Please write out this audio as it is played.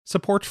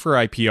Support for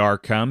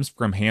IPR comes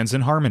from Hands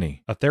in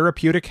Harmony, a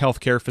therapeutic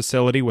healthcare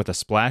facility with a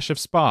splash of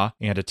spa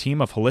and a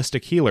team of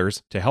holistic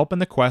healers to help in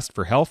the quest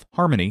for health,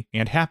 harmony,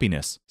 and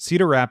happiness.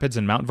 Cedar Rapids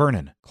and Mount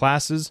Vernon.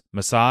 Classes,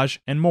 massage,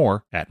 and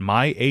more at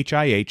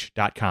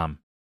myhih.com.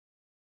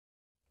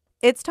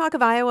 It's Talk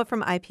of Iowa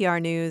from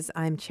IPR News.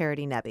 I'm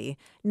Charity Nebbe.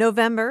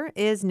 November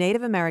is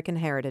Native American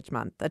Heritage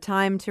Month, a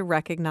time to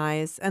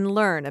recognize and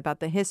learn about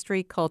the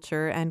history,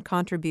 culture, and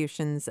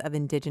contributions of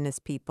Indigenous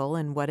people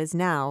in what is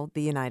now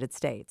the United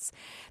States.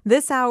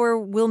 This hour,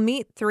 we'll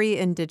meet 3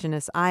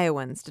 Indigenous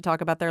Iowans to talk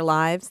about their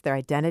lives, their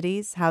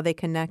identities, how they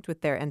connect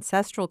with their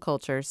ancestral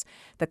cultures,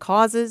 the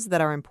causes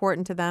that are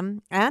important to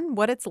them, and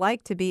what it's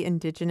like to be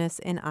Indigenous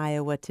in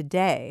Iowa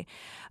today.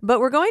 But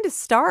we're going to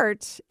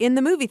start in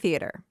the movie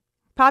theater.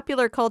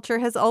 Popular culture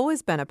has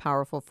always been a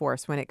powerful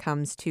force when it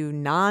comes to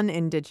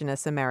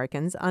non-Indigenous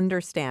Americans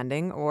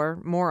understanding, or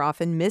more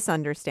often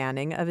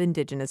misunderstanding, of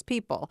Indigenous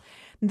people.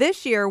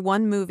 This year,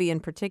 one movie in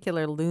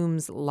particular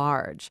looms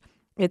large.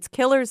 It's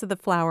Killers of the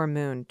Flower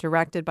Moon,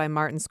 directed by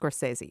Martin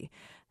Scorsese.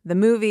 The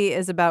movie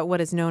is about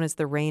what is known as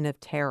the Reign of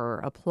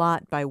Terror, a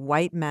plot by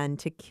white men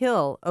to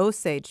kill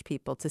Osage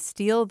people to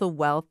steal the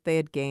wealth they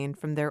had gained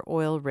from their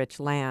oil-rich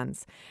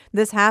lands.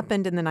 This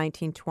happened in the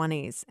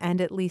 1920s, and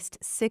at least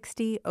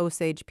 60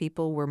 Osage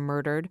people were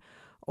murdered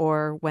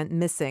or went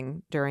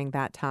missing during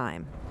that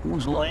time.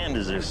 Whose land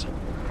is this?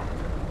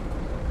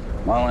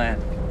 My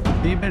land.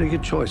 You made a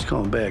good choice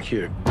coming back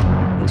here.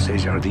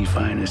 Osage are the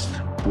finest,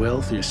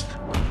 wealthiest,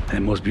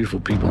 and most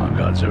beautiful people on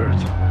God's earth.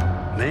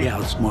 They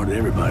outsmarted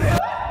everybody.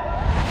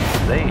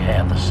 They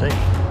have the say.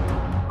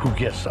 Who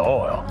gets the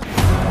oil?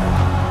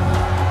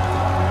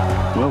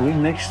 Well, we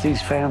mix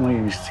these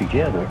families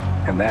together,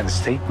 and that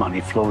estate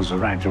money flows the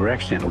right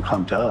direction. It'll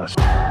come to us.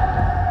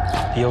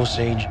 The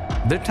Osage.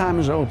 Their time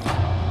is over.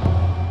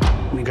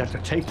 We got to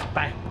take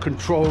back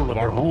control of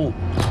our home.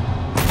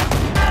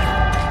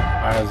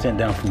 I was sent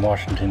down from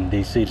Washington,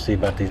 D.C. to see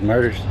about these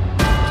murders.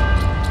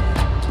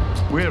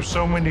 We have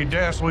so many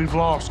deaths, we've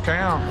lost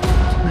count.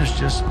 There's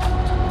just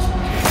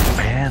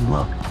bad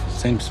luck.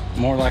 Seems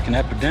more like an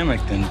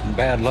epidemic than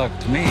bad luck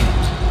to me.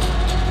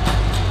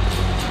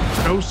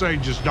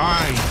 Osage is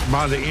dying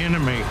by the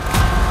enemy.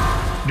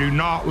 Do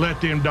not let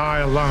them die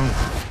alone.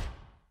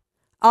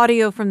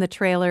 Audio from the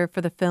trailer for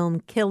the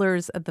film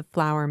Killers of the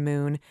Flower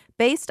Moon,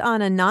 based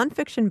on a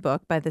nonfiction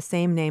book by the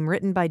same name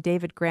written by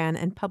David Grann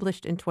and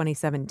published in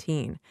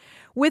 2017.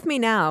 With me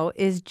now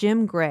is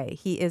Jim Gray.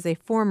 He is a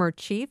former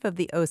chief of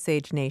the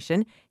Osage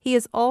Nation. He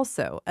is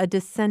also a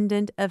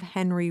descendant of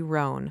Henry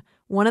Roan,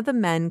 one of the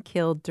men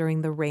killed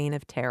during the Reign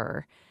of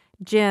Terror.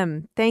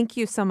 Jim, thank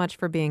you so much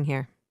for being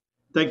here.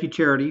 Thank you,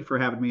 Charity, for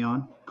having me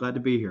on. Glad to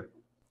be here.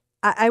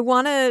 I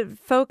want to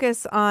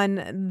focus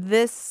on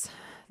this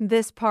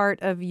part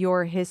of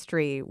your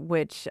history,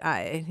 which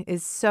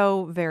is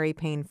so very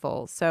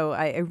painful. So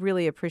I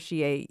really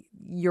appreciate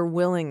your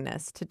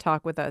willingness to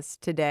talk with us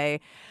today.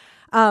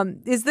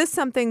 Is this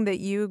something that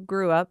you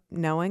grew up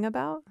knowing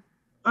about?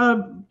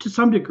 To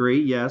some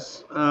degree,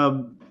 yes.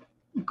 Of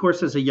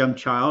course, as a young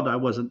child, I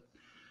wasn't,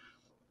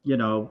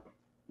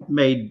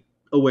 made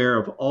aware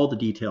of all the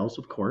details,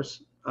 of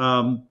course.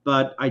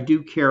 But I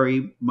do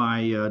carry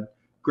my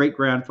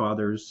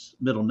great-grandfather's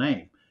middle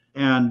name.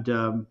 And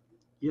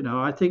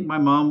I think my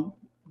mom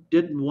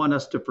didn't want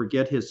us to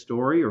forget his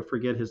story or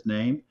forget his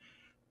name.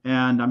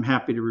 And I'm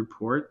happy to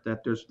report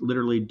that there's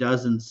literally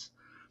dozens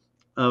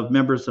of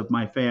members of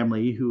my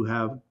family who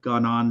have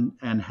gone on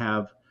and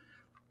have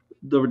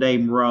the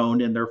name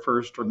Roan in their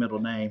first or middle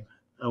name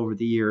over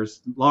the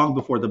years, long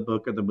before the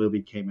book or the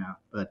movie came out.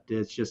 But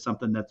it's just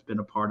something that's been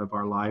a part of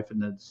our life.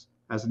 And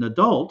as an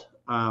adult,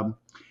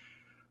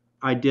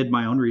 I did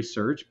my own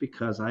research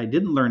because I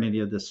didn't learn any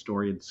of this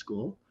story in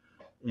school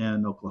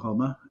in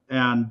Oklahoma.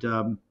 And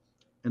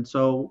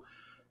so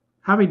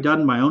having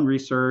done my own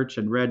research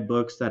and read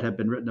books that have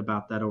been written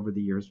about that over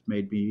the years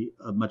made me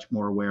much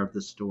more aware of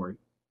this story.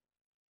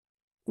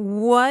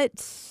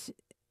 What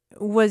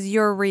was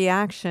your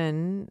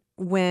reaction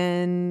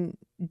when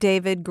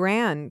David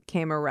Grann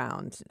came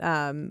around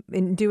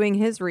in doing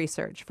his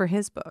research for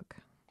his book?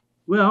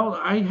 Well,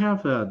 I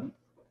have a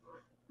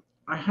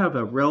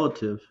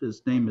relative.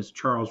 His name is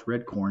Charles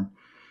Redcorn,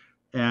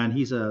 and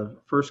he's a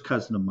first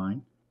cousin of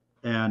mine.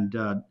 And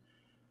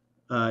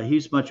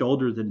he's much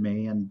older than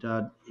me, and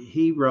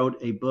he wrote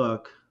a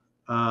book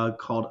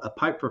called A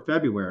Pipe for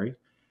February,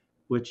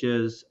 which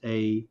is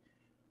a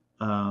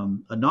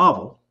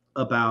novel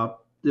about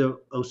the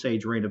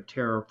Osage Reign of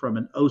Terror from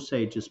an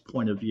Osage's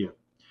point of view.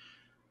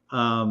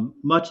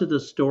 Much of the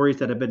stories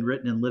that have been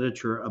written in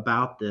literature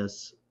about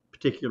this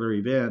particular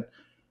event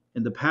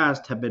in the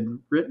past have been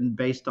written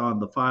based on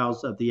the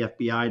files of the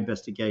FBI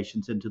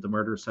investigations into the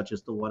murders, such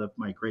as the one of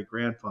my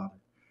great-grandfather.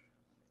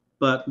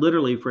 But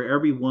literally, for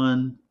every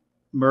one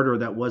murder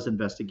that was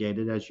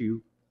investigated, as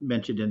you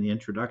mentioned in the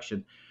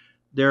introduction,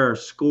 there are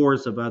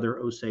scores of other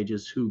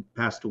Osages who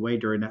passed away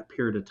during that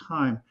period of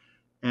time,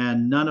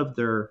 and none of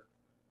their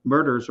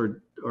murders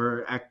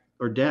or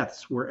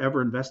deaths were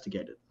ever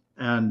investigated.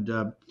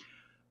 And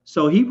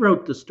So he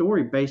wrote the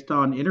story based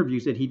on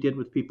interviews that he did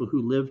with people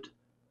who lived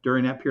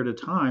during that period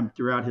of time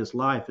throughout his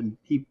life, and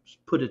he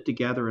put it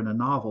together in a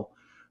novel.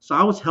 So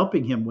I was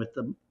helping him with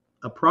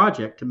a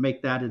project to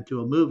make that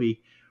into a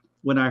movie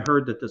when I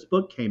heard that this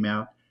book came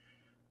out,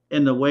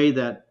 in the way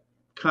that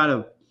kind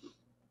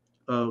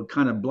of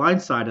kind of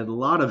blindsided a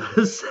lot of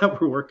us that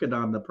were working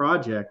on the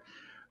project.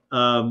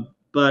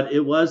 But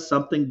it was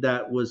something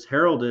that was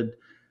heralded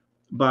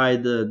by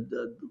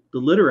the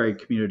literary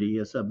community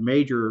as a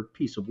major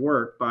piece of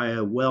work by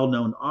a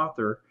well-known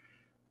author.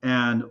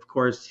 And of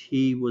course,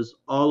 he was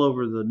all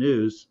over the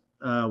news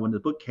when the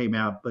book came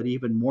out, but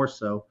even more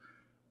so,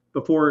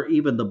 before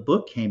even the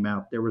book came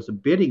out, there was a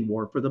bidding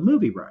war for the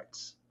movie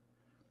rights.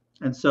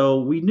 And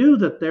so we knew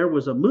that there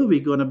was a movie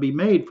going to be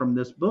made from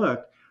this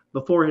book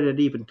before it had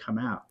even come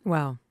out.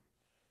 Wow.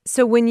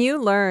 So when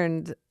you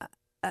learned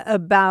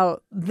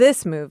about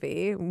this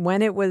movie,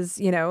 when it was,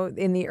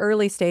 in the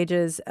early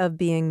stages of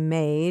being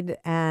made,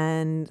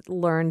 and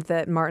learned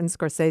that Martin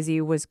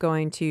Scorsese was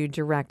going to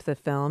direct the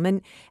film.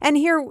 And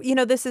here,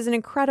 this is an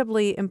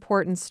incredibly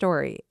important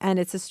story. And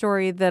it's a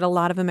story that a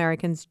lot of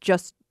Americans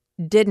just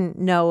didn't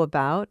know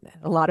about.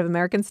 A lot of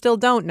Americans still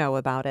don't know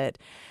about it.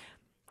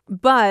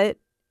 But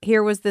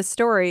here was this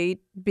story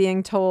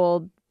being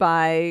told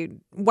by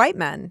white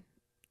men.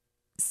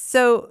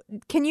 So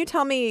can you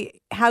tell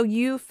me how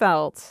you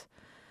felt,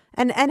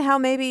 and how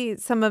maybe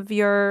some of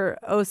your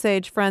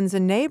Osage friends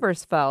and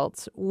neighbors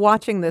felt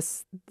watching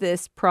this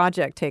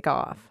project take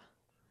off?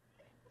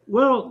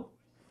 Well,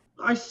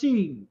 I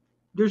see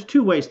there's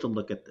two ways to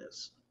look at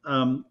this.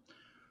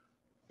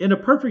 In a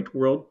perfect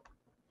world,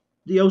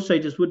 the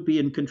Osages would be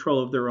in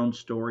control of their own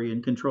story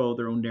and control of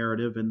their own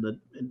narrative,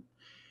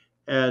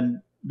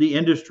 and the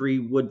industry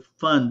would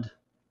fund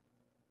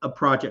a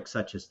project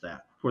such as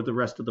that for the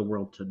rest of the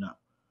world to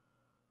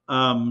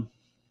know.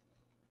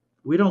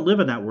 We don't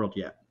live in that world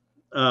yet.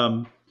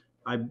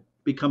 I've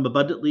become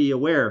abundantly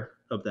aware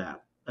of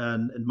that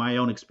and my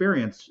own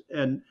experience,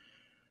 and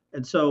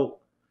so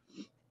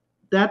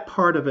that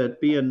part of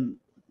it being,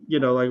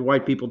 like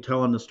white people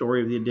telling the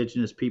story of the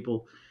indigenous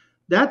people,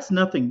 that's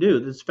nothing new.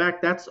 In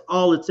fact, that's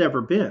all it's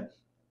ever been,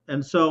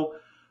 and so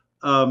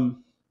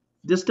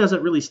this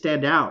doesn't really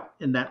stand out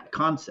in that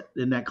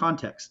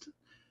context.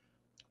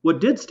 What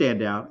did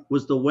stand out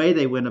was the way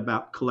they went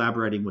about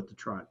collaborating with the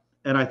tribe,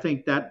 and I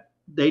think that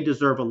they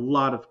deserve a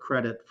lot of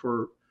credit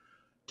for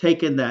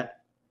taking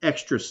that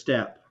extra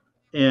step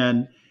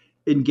and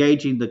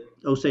engaging the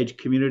Osage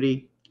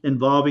community,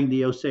 involving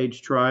the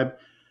Osage tribe,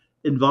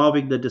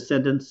 involving the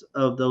descendants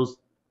of those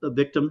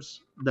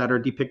victims that are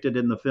depicted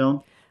in the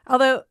film.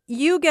 Although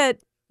you get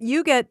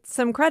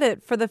some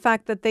credit for the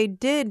fact that they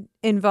did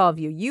involve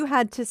you. You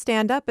had to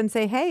stand up and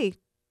say, "Hey,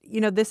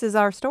 this is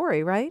our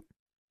story," right?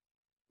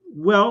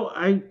 Well,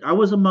 I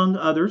was among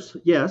others,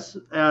 yes,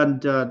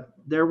 and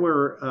there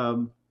were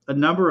a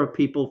number of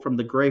people from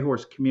the Gray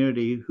Horse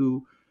community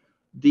who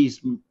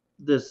this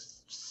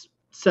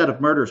set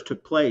of murders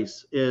took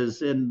place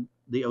is in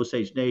the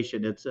Osage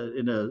Nation. It's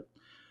in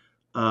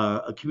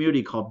a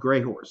community called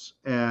Gray Horse,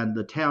 and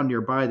the town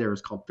nearby there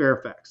is called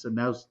Fairfax, and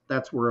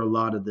that's where a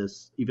lot of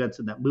this events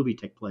in that movie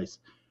take place.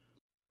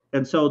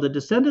 And so the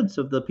descendants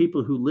of the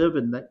people who live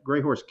in that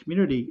Gray Horse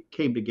community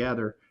came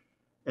together,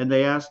 and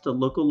they asked a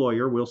local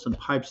lawyer, Wilson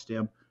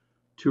Pipestem,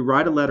 to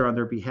write a letter on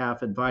their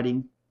behalf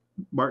inviting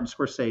Martin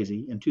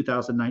Scorsese in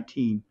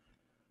 2019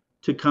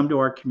 to come to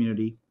our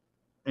community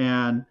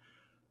and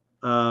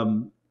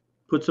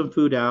put some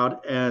food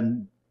out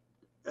and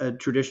a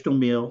traditional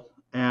meal,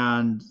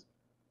 and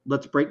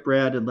let's break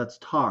bread and let's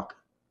talk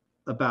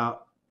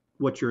about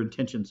what your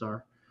intentions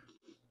are,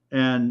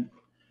 and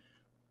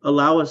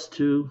allow us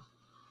to,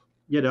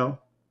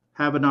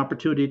 have an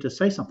opportunity to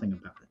say something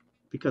about it,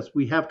 because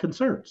we have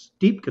concerns,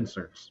 deep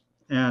concerns.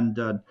 And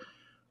to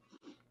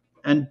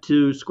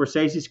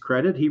Scorsese's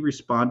credit, he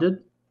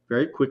responded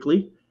very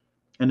quickly,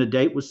 and a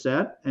date was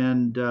set,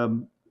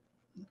 and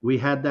we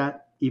had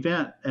that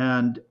event,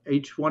 and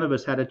each one of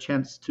us had a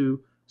chance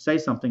to say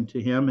something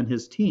to him and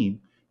his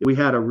team. We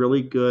had a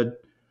really good,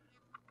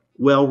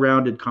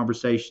 well-rounded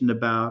conversation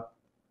about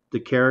the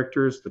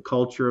characters, the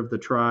culture of the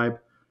tribe,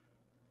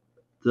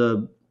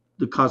 the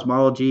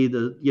cosmology,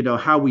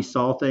 how we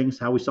saw things,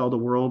 how we saw the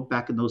world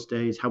back in those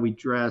days, how we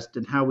dressed,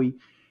 and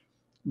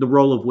the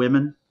role of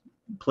women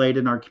played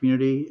in our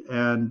community,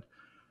 and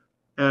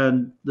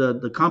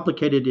the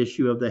complicated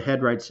issue of the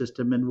headright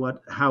system and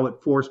how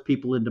it forced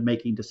people into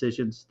making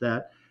decisions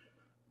that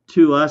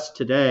to us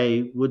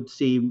today would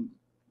seem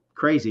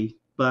crazy,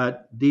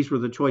 but these were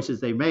the choices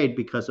they made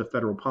because of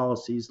federal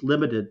policies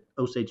limited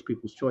Osage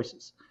people's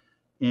choices,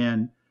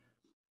 and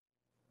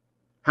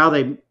how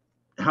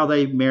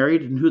they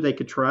married and who they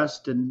could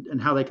trust,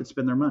 and how they could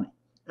spend their money.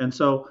 And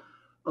so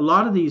a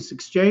lot of these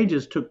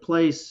exchanges took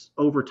place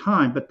over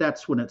time, but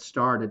that's when it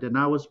started. And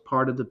I was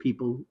part of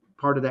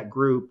that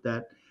group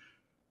that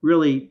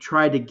really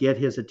tried to get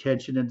his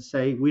attention and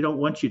say, we don't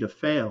want you to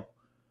fail.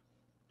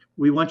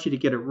 We want you to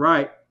get it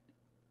right,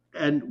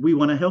 and we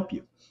want to help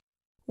you.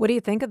 What do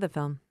you think of the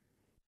film?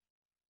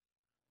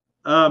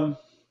 Um,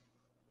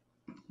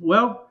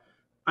 Well,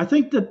 I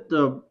think that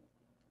the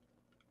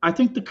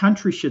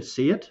country should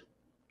see it,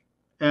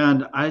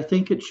 and I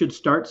think it should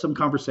start some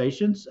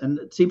conversations. And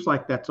it seems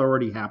like that's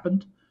already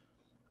happened.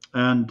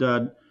 And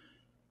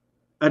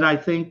I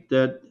think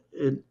that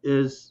it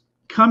is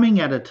coming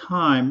at a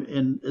time,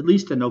 in at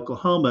least in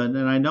Oklahoma,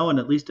 and I know in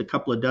at least a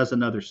couple of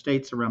dozen other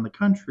states around the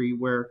country,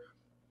 where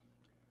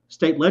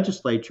state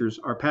legislatures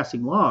are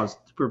passing laws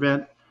to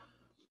prevent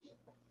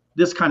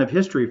this kind of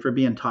history from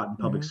being taught in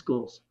public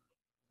schools.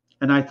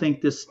 And I think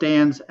this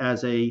stands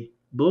as a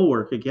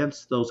bulwark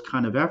against those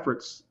kind of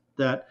efforts,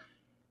 that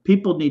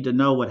people need to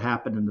know what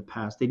happened in the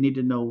past. They need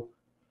to know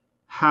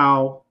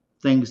how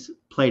things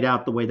played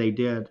out the way they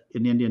did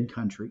in Indian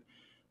country.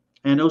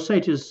 And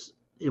Osages,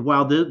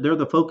 while they're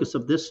the focus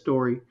of this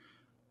story,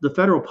 the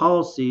federal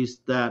policies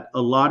that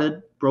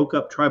broke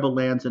up tribal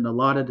lands and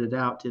allotted it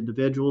out to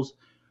individuals,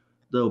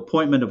 the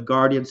appointment of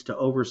guardians to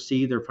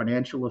oversee their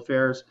financial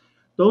affairs,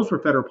 those were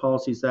federal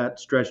policies that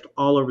stretched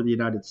all over the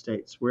United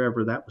States,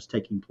 wherever that was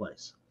taking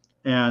place.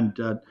 And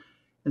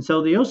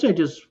so the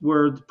Osages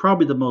were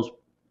probably the most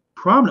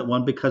prominent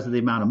one because of the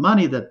amount of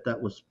money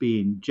that was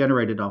being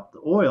generated off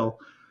the oil.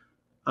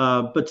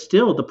 But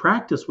still, the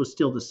practice was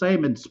still the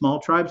same in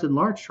small tribes and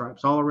large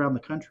tribes all around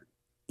the country.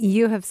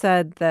 You have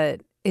said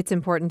that it's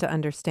important to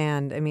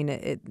understand. I mean,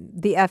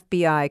 the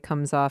FBI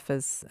comes off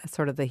as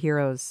sort of the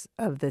heroes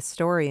of this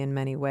story in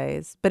many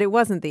ways, but it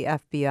wasn't the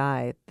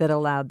FBI that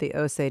allowed the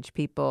Osage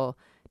people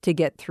to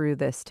get through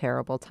this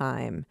terrible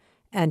time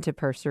and to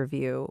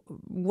persevere.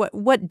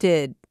 What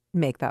did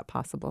make that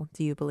possible,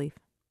 do you believe?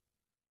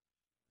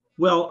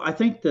 Well, I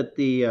think that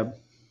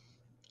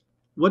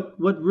what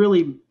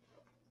really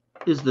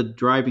is the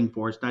driving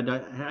force. And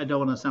I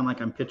don't want to sound like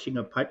I'm pitching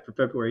a pipe for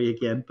February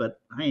again, but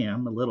I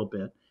am a little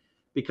bit,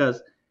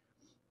 because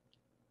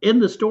in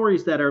the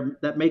stories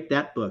that make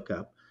that book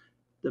up,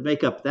 that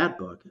make up that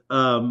book,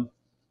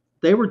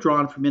 they were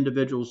drawn from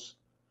individuals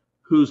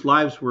whose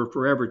lives were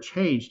forever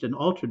changed and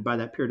altered by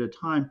that period of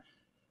time,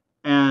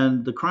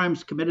 and the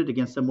crimes committed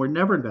against them were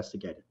never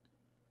investigated.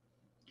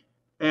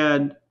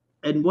 And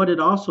what it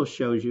also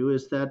shows you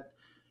is that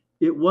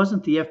it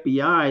wasn't the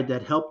FBI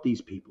that helped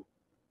these people,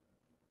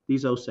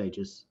 these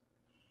Osages.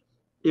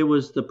 It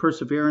was the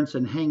perseverance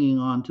and hanging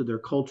on to their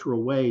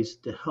cultural ways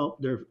to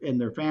help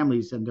their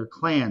families and their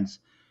clans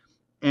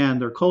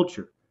and their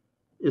culture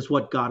is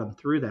what got them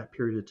through that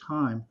period of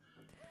time.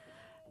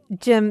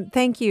 Jim,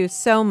 thank you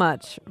so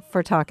much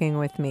for talking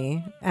with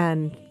me.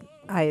 And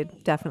I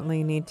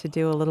definitely need to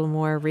do a little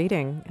more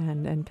reading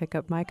and pick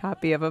up my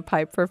copy of A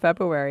Pipe for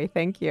February.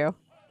 Thank you.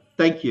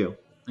 Thank you.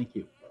 Thank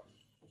you.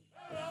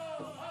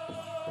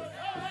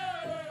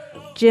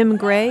 Jim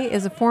Gray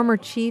is a former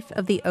chief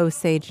of the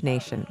Osage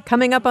Nation.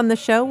 Coming up on the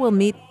show, we'll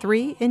meet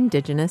 3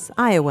 Indigenous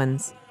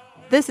Iowans.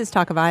 This is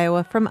Talk of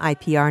Iowa from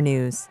IPR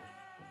News.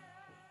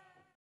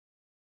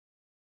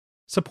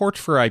 Support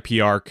for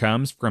IPR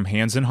comes from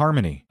Hands in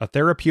Harmony, a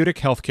therapeutic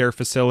healthcare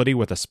facility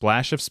with a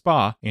splash of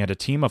spa and a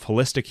team of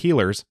holistic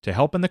healers to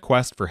help in the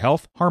quest for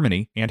health,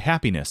 harmony, and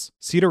happiness.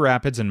 Cedar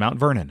Rapids and Mount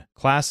Vernon.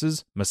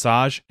 Classes,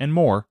 massage, and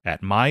more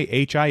at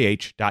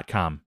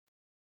myhih.com.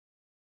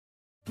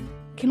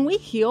 Can we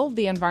heal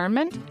the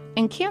environment?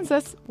 In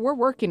Kansas, we're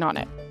working on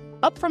it.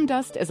 Up From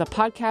Dust is a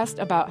podcast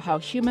about how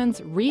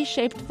humans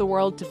reshaped the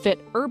world to fit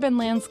urban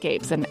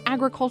landscapes and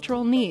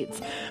agricultural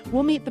needs.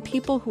 We'll meet the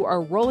people who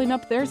are rolling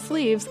up their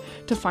sleeves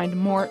to find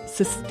more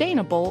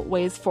sustainable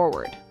ways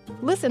forward.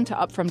 Listen to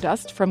Up From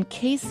Dust from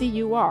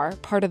KCUR,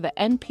 part of the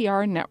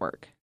NPR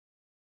network.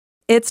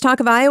 It's Talk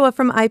of Iowa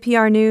from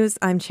IPR News.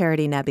 I'm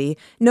Charity Nebbe.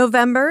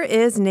 November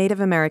is Native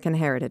American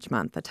Heritage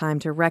Month, a time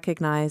to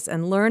recognize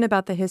and learn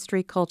about the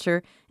history,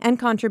 culture, and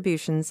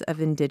contributions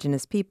of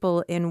Indigenous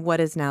people in what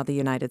is now the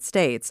United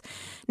States.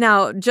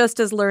 Now,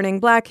 just as learning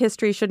Black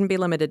history shouldn't be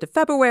limited to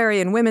February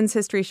and women's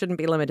history shouldn't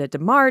be limited to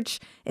March,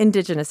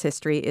 Indigenous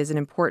history is an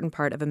important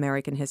part of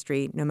American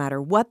history, no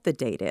matter what the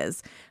date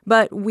is.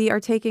 But we are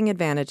taking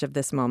advantage of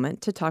this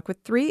moment to talk with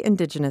 3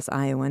 Indigenous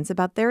Iowans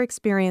about their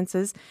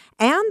experiences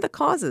and the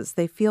causes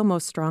they feel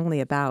most strongly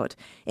about.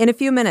 In a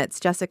few minutes,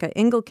 Jessica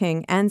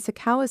Engelking and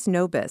Sakowis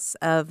Nobis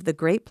of the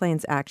Great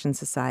Plains Action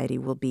Society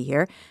will be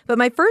here. But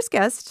my first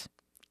guest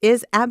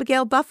is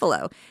Abigail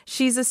Buffalo.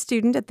 She's a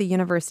student at the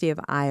University of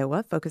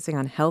Iowa, focusing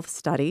on health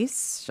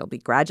studies. She'll be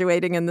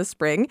graduating in the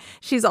spring.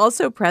 She's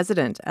also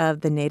president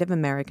of the Native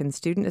American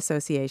Student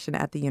Association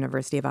at the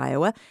University of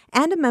Iowa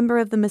and a member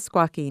of the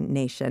Meskwaki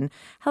Nation.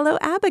 Hello,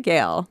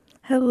 Abigail.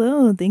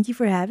 Hello. Thank you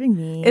for having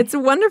me. It's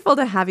wonderful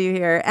to have you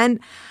here. And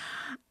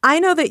I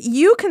know that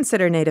you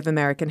consider Native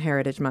American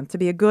Heritage Month to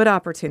be a good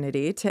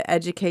opportunity to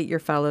educate your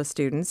fellow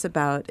students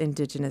about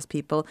Indigenous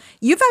people.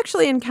 You've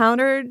actually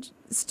encountered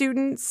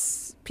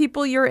students,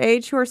 people your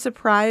age, who are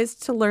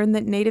surprised to learn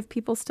that Native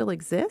people still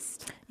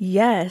exist?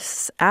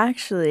 Yes,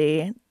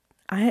 actually.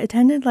 I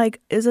attended it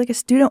was a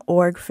student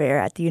org fair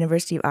at the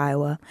University of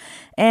Iowa.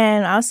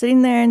 And I was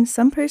sitting there and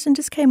some person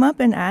just came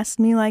up and asked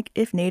me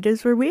if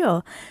natives were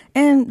real.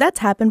 And that's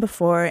happened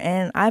before.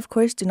 And I, of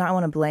course, do not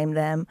want to blame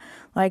them.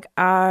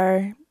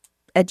 Our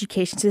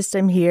education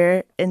system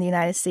here in the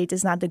United States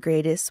is not the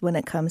greatest when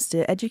it comes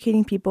to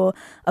educating people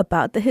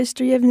about the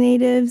history of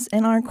Natives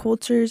and our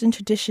cultures and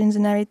traditions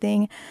and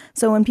everything.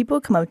 So when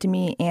people come up to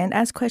me and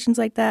ask questions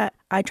like that,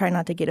 I try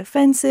not to get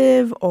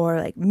offensive or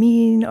like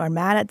mean or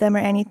mad at them or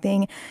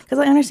anything, because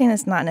I understand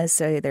it's not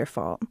necessarily their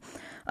fault.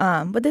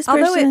 But this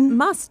Although person, it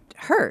must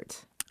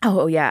hurt.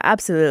 oh, yeah,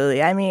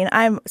 absolutely. I mean,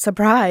 I'm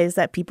surprised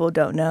that people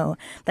don't know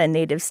that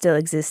Natives still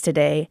exist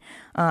today.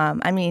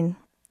 I mean,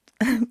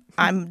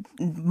 I'm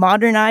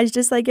modernized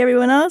just like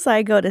everyone else.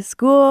 I go to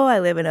school, I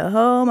live in a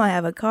home, I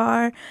have a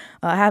car,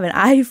 I have an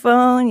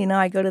iPhone, you know,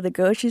 I go to the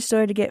grocery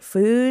store to get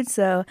food.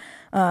 So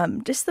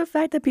just the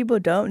fact that people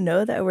don't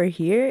know that we're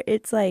here,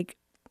 it's like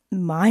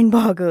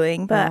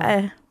mind-boggling.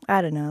 But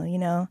I don't know, you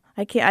know,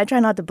 I try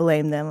not to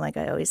blame them like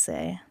I always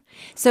say.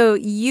 So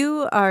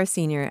you are a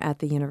senior at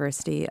the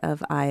University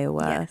of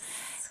Iowa.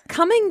 Yes.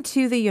 Coming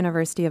to the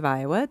University of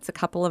Iowa, it's a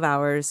couple of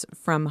hours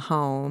from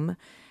home.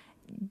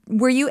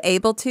 Were you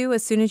able to,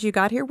 as soon as you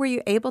got here, were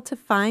you able to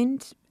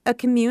find a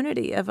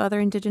community of other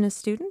Indigenous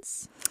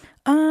students?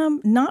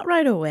 Not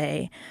right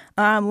away.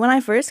 When I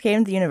first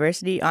came to the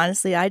university,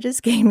 honestly, I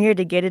just came here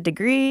to get a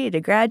degree,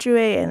 to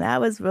graduate, and that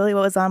was really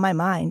what was on my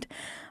mind.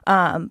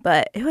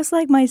 But it was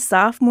like my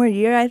sophomore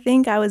year, I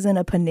think. I was in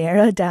a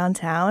Panera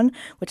downtown,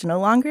 which no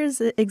longer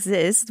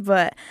exists,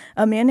 but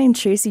a man named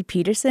Tracy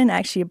Peterson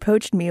actually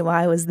approached me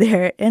while I was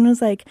there and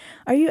was like,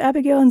 "Are you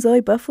Abigail and Zoe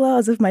Buffalo?" I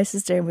was with my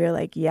sister, and we were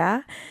like,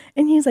 "Yeah."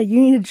 And he was like,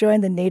 "You need to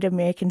join the Native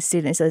American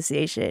Student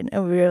Association."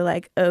 And we were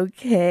like,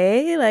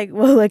 "Okay, like,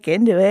 we'll look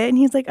into it." And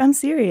he's like, "I'm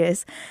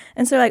serious."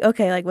 And so like,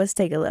 okay, like, let's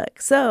take a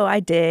look. So I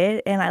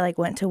did, and I like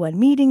went to one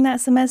meeting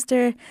that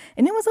semester,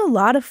 and it was a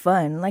lot of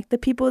fun. Like the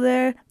people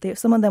there,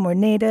 some of them were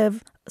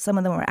Native, some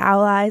of them were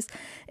allies,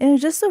 and it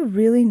was just a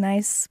really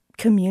nice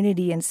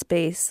community and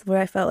space where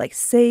I felt like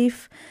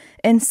safe.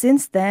 And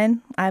since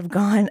then, I've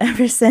gone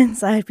ever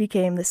since. I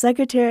became the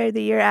secretary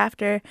the year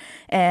after,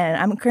 and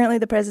I'm currently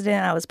the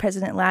president. I was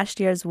president last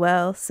year as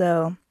well.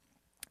 So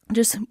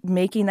just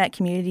making that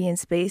community and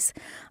space.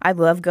 I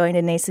love going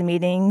to NASA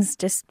meetings,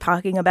 just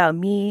talking about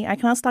me. I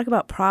can also talk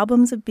about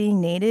problems of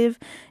being Native,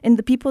 and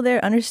the people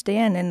there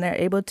understand and they're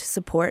able to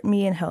support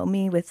me and help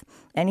me with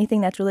anything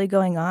that's really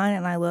going on.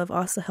 And I love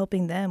also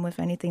helping them with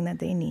anything that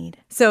they need.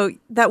 So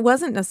that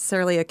wasn't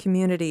necessarily a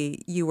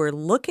community you were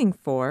looking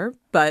for,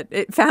 but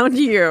it found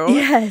you.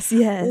 Yes,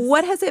 yes.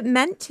 What has it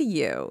meant to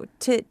you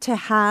to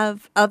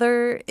have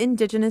other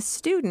Indigenous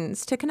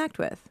students to connect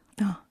with?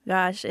 Oh,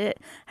 gosh, it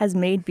has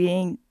made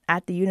being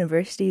at the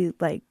university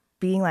like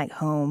being like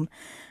home.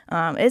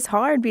 It's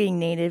hard being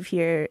Native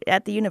here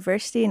at the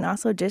university and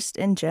also just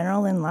in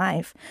general in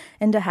life.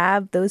 And to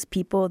have those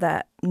people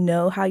that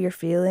know how you're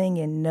feeling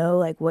and know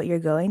like what you're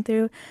going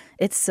through,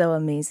 it's so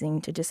amazing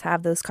to just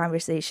have those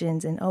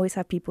conversations and always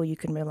have people you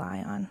can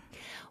rely on.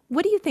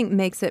 What do you think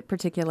makes it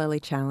particularly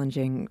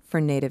challenging for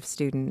Native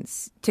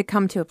students to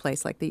come to a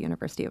place like the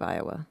University of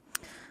Iowa?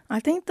 I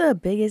think the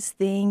biggest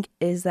thing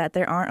is that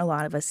there aren't a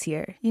lot of us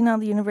here. You know,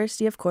 the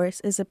university, of course,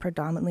 is a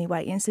predominantly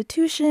white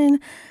institution.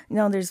 You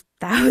know, there's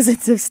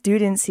thousands of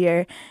students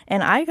here.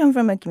 And I come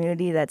from a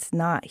community that's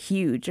not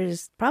huge.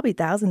 There's probably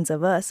thousands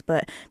of us,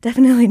 but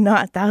definitely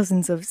not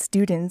thousands of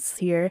students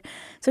here.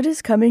 So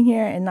just coming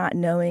here and not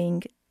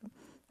knowing,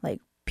 like,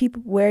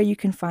 people where you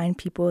can find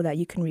people that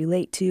you can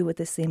relate to with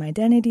the same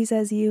identities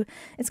as you,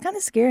 it's kind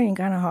of scary and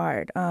kind of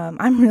hard.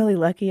 I'm really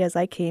lucky as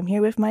I came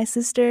here with my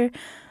sister.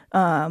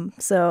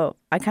 So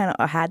I kind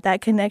of had that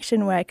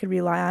connection where I could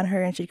rely on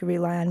her and she could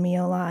rely on me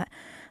a lot.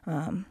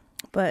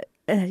 But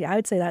I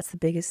would say that's the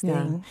biggest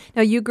thing.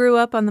 Now, you grew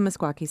up on the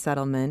Meskwaki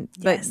settlement,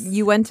 but Yes.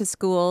 you went to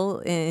school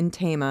in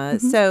Tama.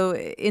 Mm-hmm. So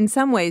in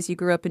some ways, you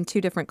grew up in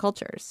two different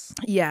cultures.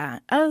 Yeah,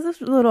 it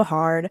was a little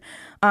hard.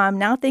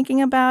 Now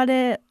thinking about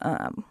it,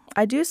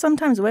 I do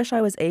sometimes wish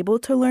I was able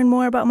to learn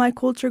more about my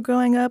culture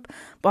growing up,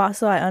 but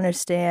also I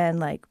understand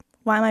like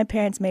why my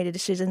parents made a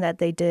decision that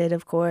they did,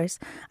 of course.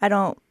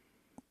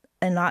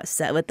 And not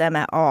set with them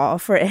at all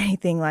for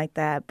anything like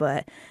that.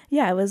 But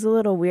yeah, it was a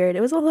little weird. It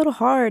was a little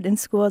hard in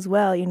school as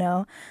well, you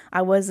know.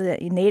 I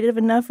wasn't Native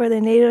enough for the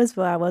Natives,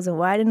 but I wasn't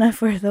white enough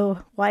for the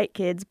white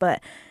kids.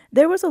 But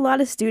there was a lot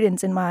of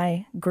students in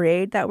my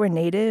grade that were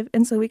Native,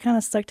 and so we kind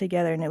of stuck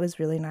together, and it was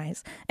really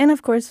nice. And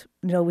of course,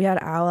 you know, we had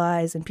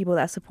allies and people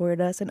that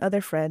supported us and other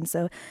friends,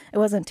 so it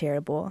wasn't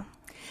terrible.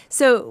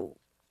 So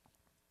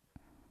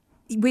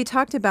we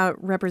talked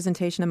about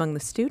representation among the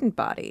student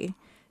body.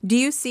 Do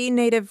you see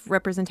Native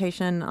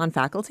representation on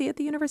faculty at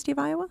the University of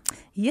Iowa?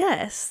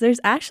 Yes,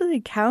 there's actually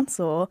a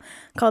council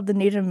called the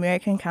Native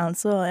American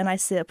Council, and I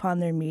sit upon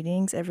their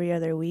meetings every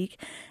other week.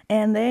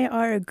 And they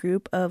are a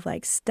group of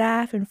like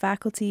staff and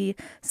faculty,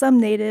 some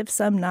Native,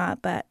 some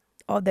not, but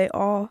they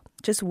all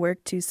just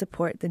work to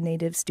support the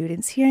Native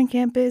students here on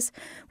campus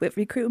with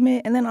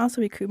recruitment and then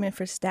also recruitment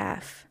for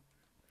staff.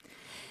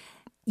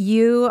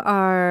 You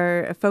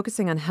are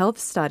focusing on health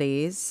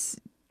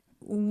studies.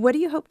 What do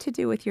you hope to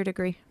do with your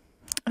degree?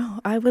 Oh,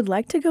 I would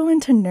like to go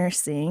into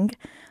nursing.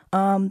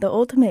 The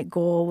ultimate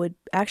goal would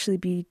actually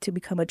be to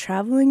become a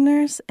traveling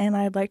nurse, and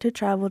I'd like to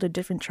travel to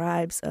different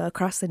tribes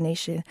across the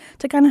nation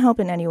to kind of help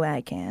in any way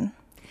I can.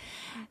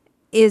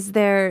 Is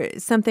there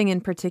something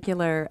in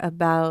particular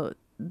about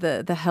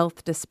the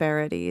health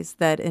disparities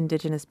that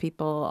Indigenous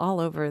people all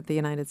over the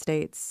United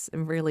States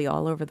and really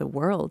all over the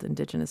world,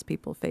 Indigenous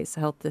people face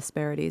health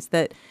disparities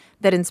that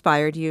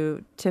inspired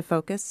you to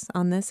focus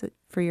on this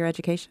for your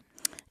education?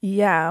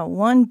 Yeah,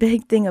 one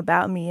big thing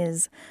about me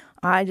is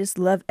I just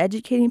love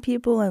educating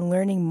people and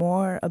learning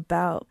more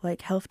about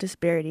like health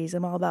disparities.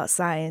 I'm all about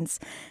science.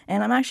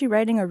 And I'm actually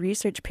writing a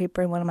research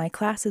paper in one of my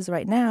classes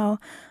right now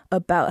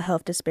about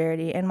health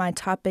disparity. And my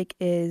topic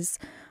is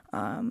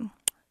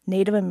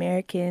Native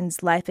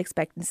Americans' life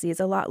expectancy is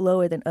a lot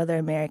lower than other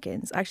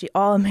Americans, actually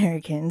all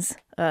Americans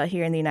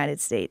here in the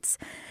United States.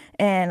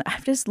 And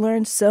I've just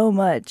learned so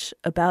much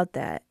about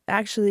that.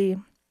 Actually,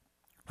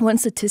 one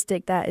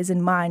statistic that is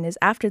in mind is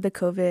after the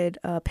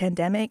COVID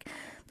pandemic,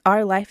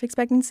 our life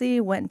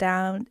expectancy went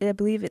down. I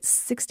believe it's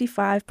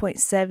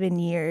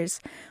 65.7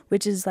 years,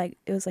 which is it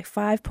was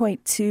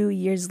 5.2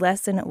 years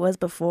less than it was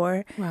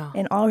before. Wow.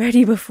 And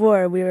already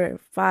before, we were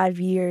 5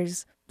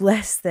 years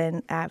less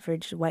than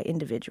average white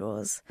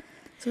individuals.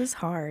 So it's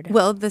hard.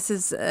 Well, this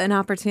is an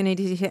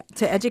opportunity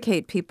to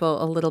educate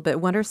people a little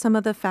bit. What are some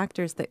of the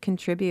factors that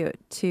contribute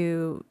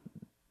to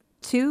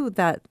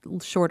that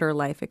shorter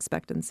life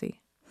expectancy?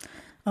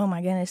 Oh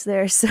my goodness,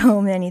 there are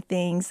so many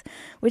things,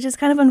 which is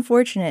kind of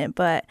unfortunate.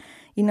 But,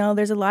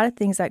 there's a lot of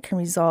things that can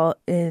result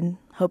in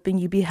helping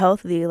you be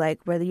healthy, like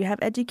whether you have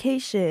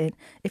education,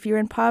 if you're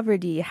in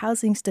poverty,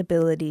 housing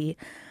stability,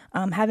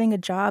 having a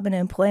job and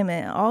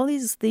employment. All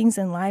these things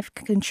in life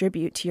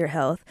contribute to your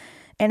health.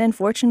 And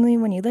unfortunately,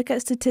 when you look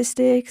at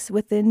statistics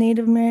within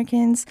Native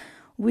Americans,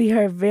 we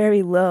are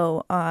very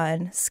low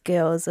on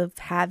scales of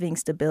having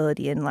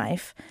stability in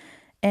life.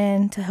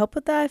 And to help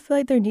with that, I feel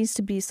like there needs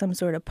to be some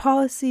sort of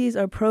policies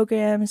or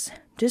programs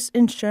just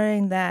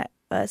ensuring that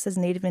us as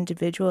Native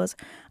individuals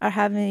are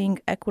having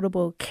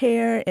equitable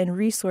care and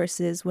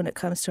resources when it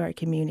comes to our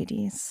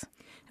communities.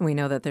 And we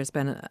know that there's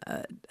been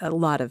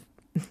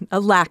a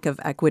lack of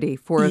equity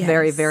for a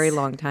very, very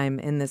long time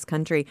in this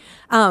country.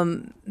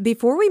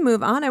 Before we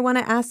move on, I want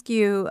to ask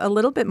you a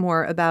little bit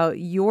more about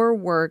your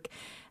work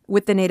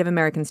with the Native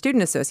American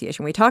Student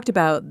Association. We talked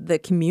about the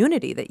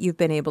community that you've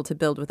been able to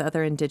build with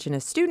other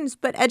Indigenous students,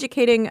 but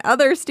educating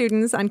other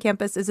students on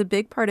campus is a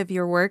big part of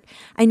your work.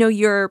 I know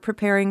you're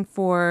preparing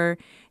for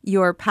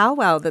your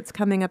powwow that's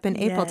coming up in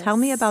April. Tell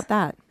me about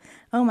that.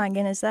 Oh my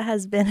goodness, that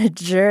has been a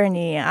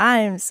journey. I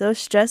am so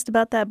stressed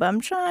about that, but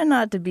I'm trying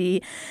not to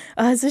be.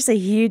 It's just a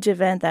huge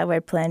event that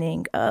we're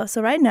planning.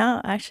 So right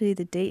now, actually,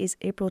 the date is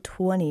April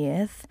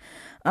 20th.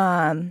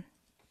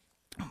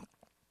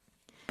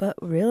 But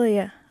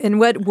really, and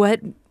what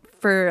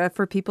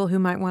for people who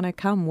might want to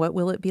come, what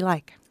will it be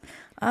like?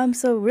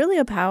 So really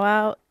a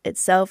powwow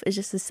itself is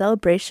just a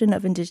celebration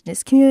of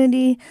Indigenous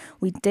community.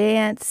 We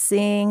dance,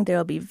 sing.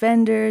 There'll be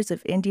vendors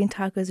of Indian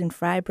tacos and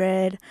fry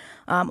bread.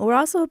 We're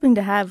also hoping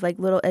to have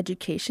little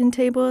education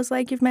tables,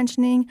 like you're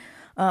mentioning,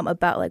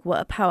 about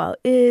what a powwow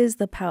is,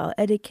 the powwow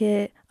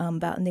etiquette,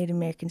 about Native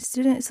American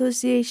Student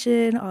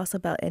Association, also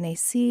about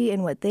NAC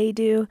and what they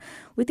do.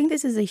 We think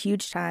this is a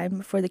huge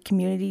time for the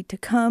community to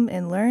come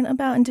and learn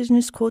about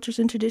Indigenous cultures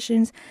and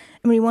traditions,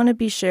 and we want to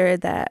be sure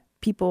that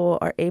people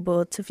are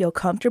able to feel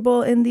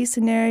comfortable in these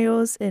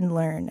scenarios and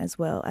learn as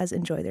well as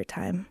enjoy their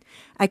time.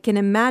 I can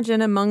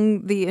imagine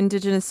among the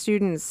Indigenous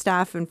students,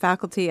 staff, and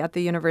faculty at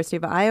the University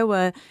of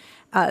Iowa,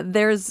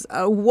 there's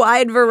a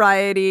wide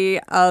variety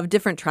of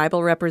different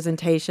tribal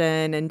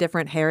representation and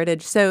different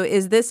heritage. So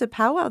is this a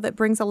powwow that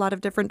brings a lot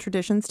of different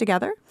traditions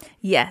together?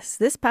 Yes,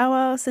 this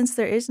powwow, since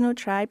there is no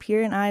tribe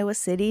here in Iowa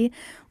City,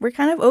 we're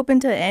kind of open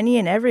to any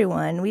and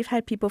everyone. We've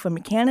had people from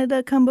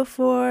Canada come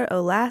before,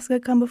 Alaska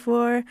come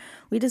before.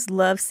 We just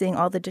love seeing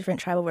all the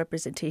different tribal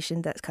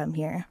representation that's come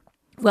here.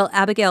 Well,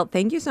 Abigail,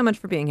 thank you so much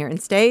for being here. And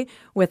stay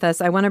with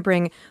us. I want to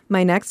bring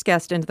my next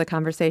guest into the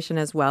conversation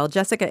as well.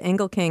 Jessica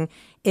Engelking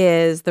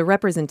is the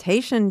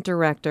representation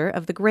director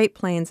of the Great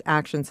Plains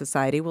Action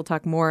Society. We'll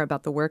talk more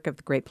about the work of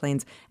the Great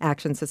Plains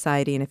Action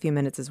Society in a few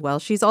minutes as well.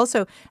 She's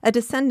also a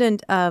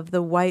descendant of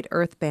the White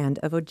Earth Band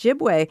of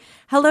Ojibwe.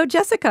 Hello,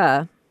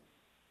 Jessica.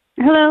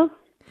 Hello.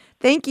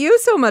 Thank you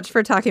so much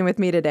for talking with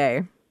me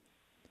today.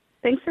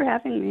 Thanks for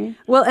having me.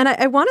 Well, and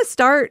I want to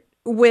start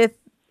with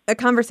a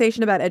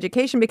conversation about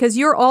education because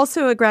you're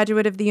also a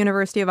graduate of the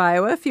University of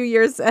Iowa, a few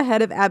years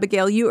ahead of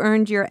Abigail. You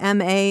earned your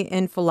MA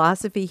in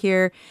philosophy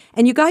here,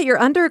 and you got your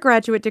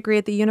undergraduate degree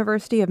at the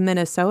University of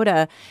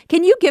Minnesota.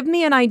 Can you give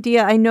me an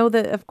idea? I know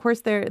that, of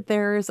course,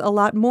 there's a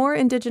lot more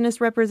Indigenous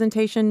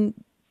representation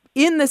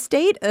in the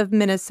state of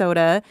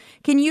Minnesota.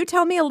 Can you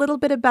tell me a little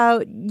bit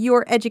about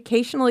your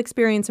educational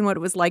experience and what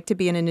it was like to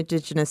be an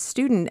Indigenous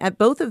student at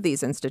both of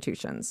these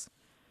institutions?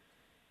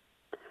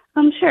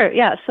 Sure.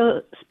 Yeah.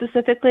 So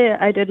specifically,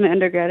 I did my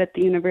undergrad at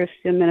the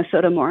University of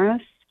Minnesota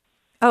Morris.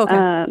 Oh,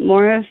 okay.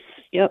 Morris,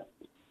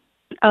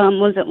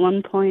 was at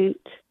one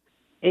point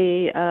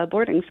a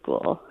boarding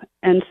school,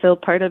 And so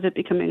part of it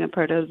becoming a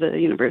part of the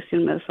University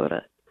of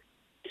Minnesota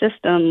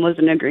system was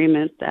an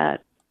agreement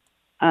that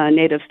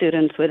Native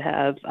students would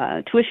have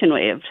tuition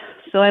waived.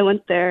 So I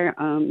went there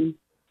on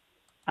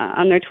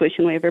their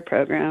tuition waiver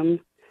program.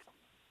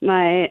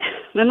 My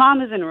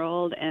mom is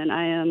enrolled, and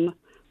I am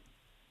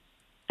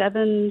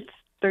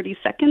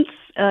 7/32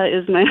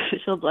 is my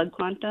official blood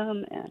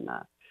quantum, and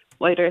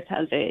White Earth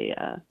has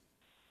a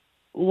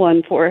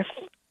 1/4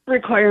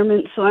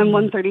 requirement, so I'm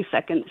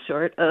 1/32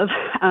 short of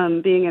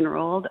being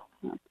enrolled.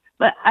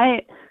 But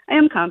I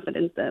am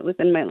confident that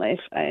within my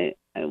life I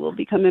will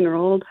become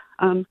enrolled.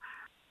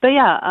 But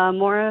yeah,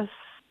 Morris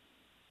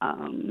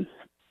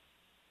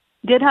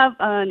did have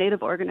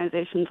Native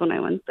organizations when I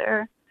went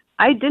there.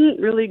 I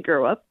didn't really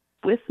grow up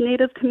with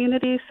Native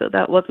community, so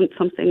that wasn't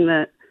something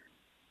that,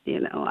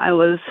 I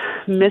was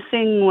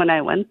missing when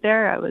I went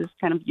there. I was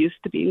kind of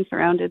used to being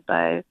surrounded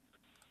by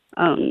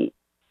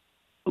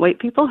white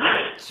people.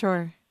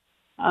 Sure.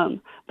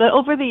 But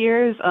over the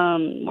years,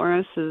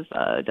 Morris has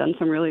done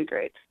some really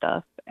great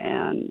stuff.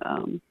 And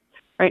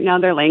right now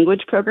their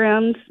language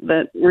programs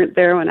that weren't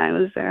there when I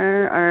was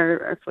there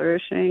are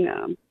flourishing.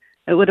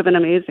 It would have been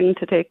amazing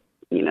to take,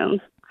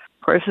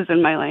 courses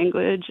in my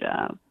language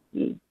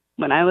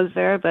when I was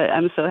there, but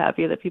I'm so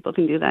happy that people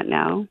can do that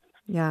now.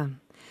 Yeah.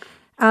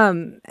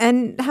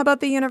 And how about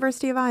the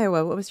University of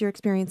Iowa? What was your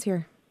experience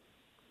here?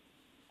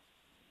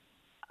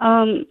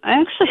 I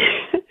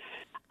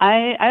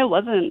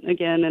wasn't,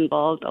 again,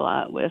 involved a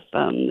lot with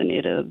the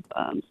Native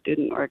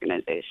student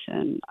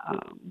organization,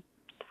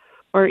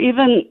 or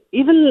even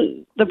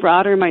the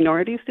broader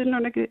minority student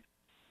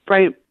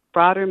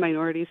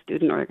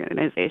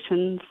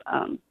organizations.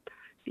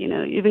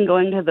 Even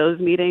going to those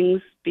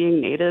meetings,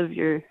 being Native,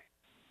 you're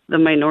the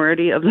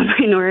minority of the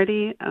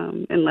minority,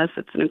 unless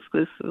it's an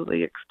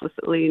explicitly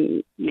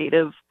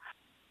Native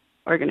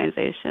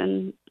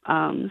organization.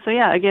 So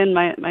yeah, again,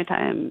 my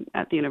time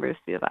at the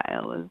University of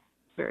Iowa was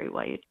very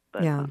white,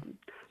 but yeah.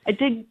 I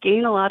did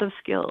gain a lot of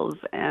skills.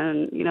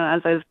 And,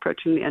 as I was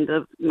approaching the end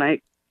of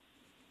my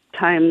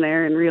time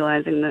there and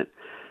realizing that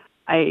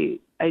I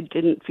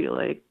didn't feel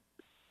like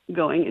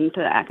going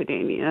into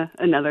academia,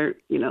 another,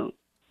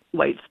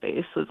 white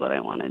space was what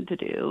I wanted to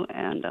do.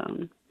 And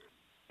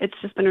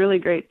it's just been really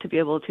great to be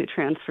able to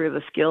transfer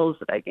the skills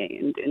that I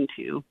gained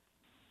into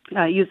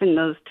using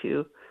those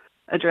to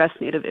address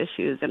Native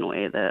issues in a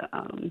way that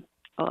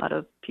a lot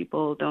of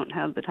people don't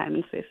have the time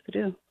and space to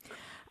do.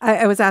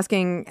 I was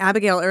asking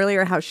Abigail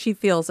earlier how she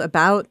feels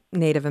about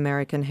Native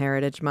American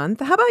Heritage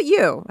Month. How about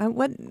you?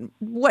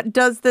 What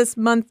does this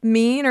month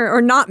mean or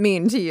not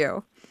mean to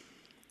you?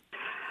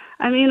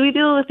 I mean, we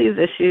deal with these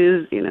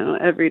issues,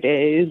 every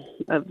day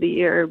of the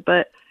year,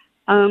 but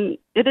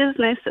it is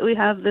nice that we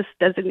have this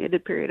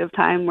designated period of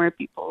time where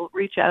people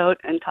reach out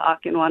and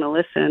talk and want to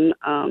listen.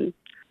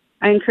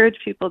 I encourage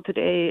people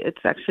today,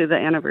 it's actually the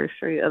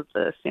anniversary of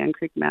the Sand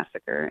Creek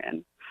Massacre,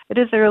 and it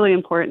is really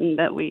important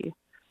that we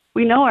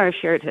know our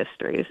shared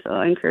history. So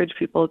I encourage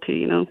people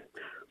to,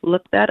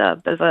 look that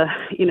up as a,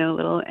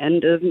 little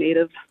end of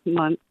Native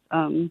month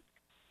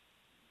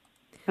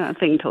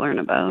thing to learn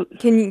about.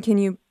 Can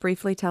you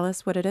briefly tell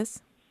us what it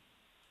is?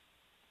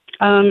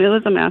 It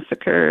was a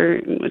massacre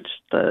in which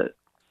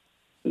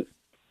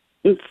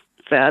it's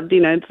sad, the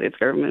United States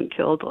government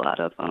killed a lot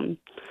of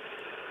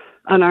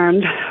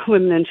unarmed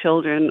women and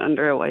children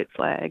under a white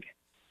flag.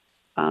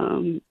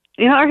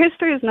 Our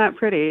history is not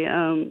pretty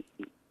to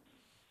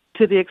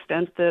the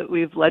extent that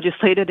we've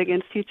legislated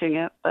against teaching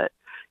it, but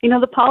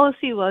the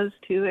policy was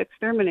to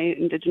exterminate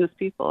Indigenous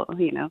people,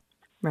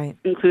 right,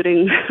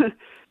 including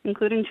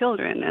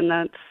children, and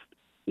that's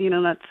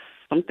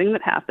something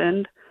that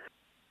happened.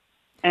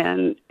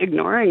 And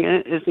ignoring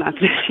it is not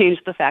going to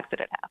change the fact that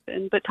it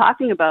happened. But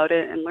talking about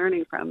it and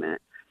learning from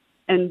it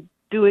and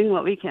doing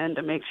what we can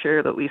to make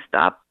sure that we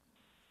stop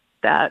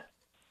that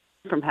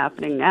from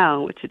happening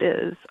now, which it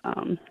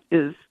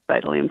is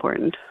vitally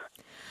important.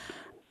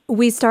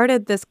 We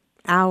started this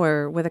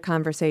hour with a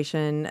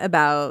conversation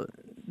about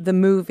the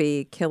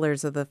movie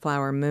Killers of the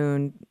Flower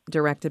Moon,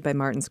 directed by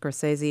Martin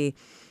Scorsese.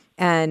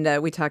 And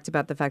we talked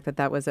about the fact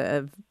that was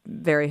a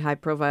very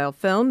high-profile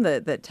film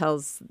that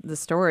tells the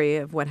story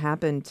of what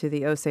happened to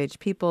the Osage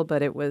people,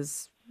 but it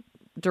was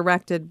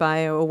directed by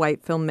a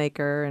white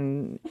filmmaker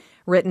and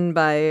written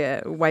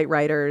by white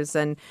writers.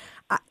 And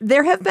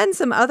there have been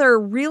some other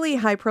really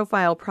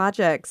high-profile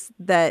projects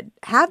that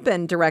have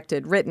been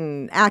directed,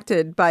 written,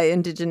 acted by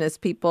Indigenous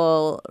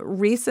people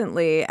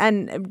recently.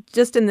 And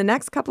just in the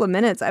next couple of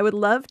minutes, I would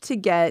love to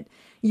get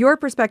your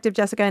perspective,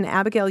 Jessica, and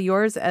Abigail,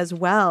 yours as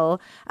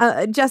well.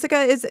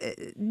 Jessica,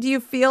 do you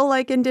feel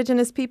like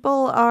Indigenous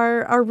people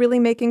are really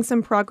making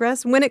some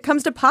progress when it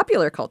comes to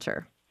popular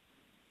culture?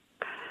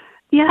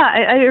 Yeah,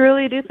 I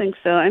really do think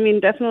so. I mean,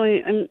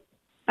 definitely,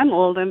 I'm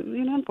old.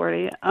 I'm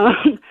 40.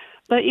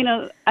 But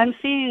I'm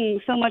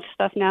seeing so much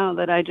stuff now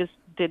that I just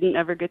didn't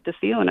ever get to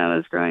see when I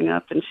was growing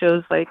up, and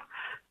shows like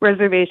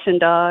Reservation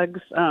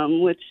Dogs,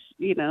 which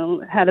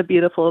had a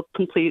beautiful,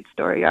 complete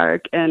story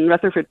arc, and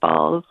Rutherford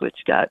Falls,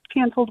 which got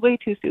canceled way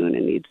too soon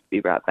and needs to be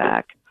brought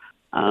back.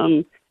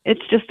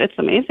 it's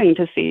amazing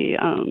to see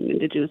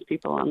Indigenous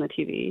people on the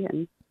TV,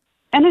 and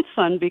it's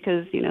fun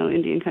because,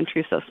 Indian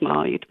country is so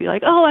small. You have to be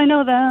like, oh, I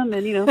know them.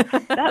 And,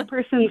 that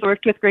person's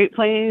worked with Great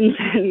Plains.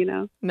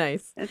 And,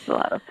 Nice. It's a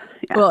lot of,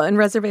 yeah. Well, and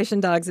Reservation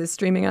Dogs is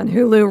streaming on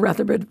Hulu.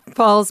 Rutherford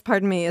Falls,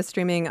 is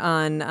streaming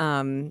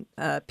on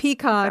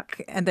Peacock.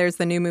 And there's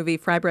the new movie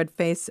Fry Bread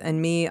Face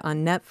and Me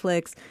on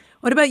Netflix.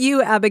 What about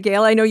you,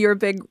 Abigail? I know you're a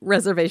big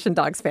Reservation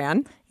Dogs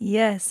fan.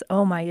 Yes.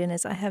 Oh my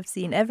goodness. I have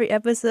seen every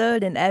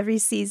episode and every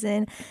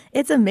season.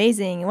 It's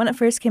amazing. When it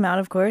first came out,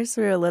 of course,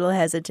 we were a little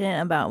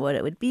hesitant about what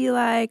it would be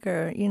like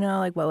or,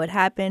 like what would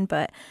happen.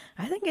 But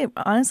I think it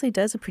honestly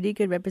does a pretty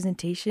good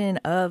representation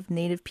of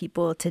Native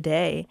people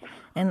today.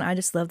 And I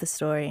just love the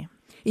story.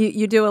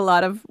 You do a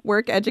lot of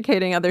work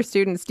educating other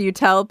students. Do you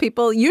tell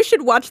people you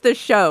should watch this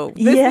show?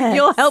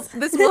 Yes.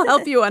 This will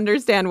help you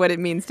understand what it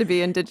means to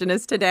be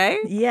Indigenous today.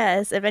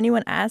 Yes. If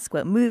anyone asks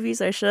what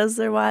movies or shows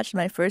they're watched,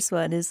 my first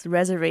one is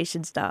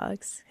Reservations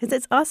Dogs. Because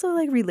it's also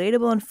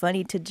relatable and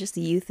funny to just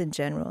the youth in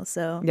general.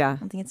 So yeah,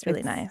 I think it's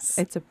really nice.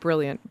 It's a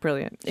brilliant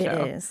show.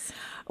 It is.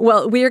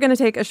 Well, we are going to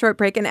take a short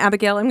break. And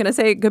Abigail, I'm going to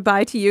say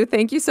goodbye to you.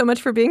 Thank you so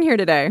much for being here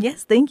today.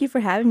 Yes. Thank you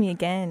for having me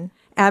again.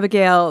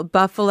 Abigail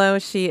Buffalo,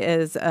 she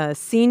is a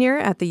senior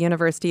at the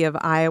University of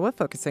Iowa,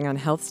 focusing on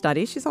health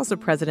studies. She's also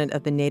president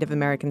of the Native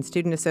American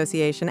Student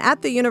Association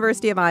at the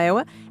University of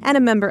Iowa and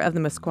a member of the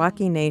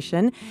Meskwaki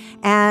Nation.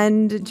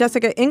 And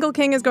Jessica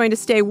Engelking is going to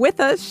stay with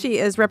us. She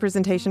is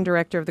representation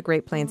director of the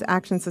Great Plains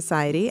Action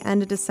Society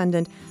and a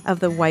descendant of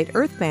the White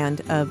Earth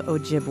Band of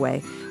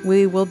Ojibwe.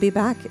 We will be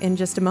back in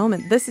just a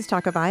moment. This is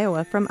Talk of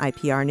Iowa from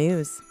IPR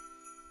News.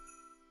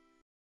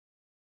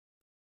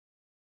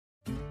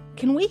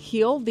 Can we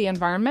heal the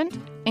environment?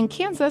 In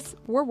Kansas,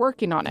 we're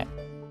working on it.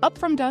 Up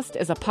From Dust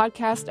is a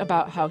podcast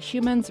about how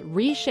humans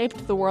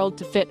reshaped the world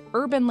to fit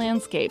urban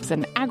landscapes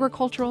and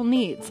agricultural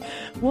needs.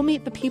 We'll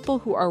meet the people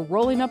who are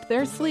rolling up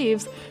their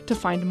sleeves to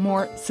find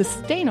more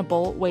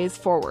sustainable ways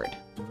forward.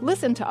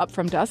 Listen to Up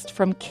From Dust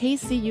from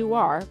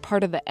KCUR,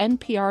 part of the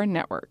NPR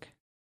network.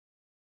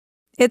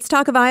 It's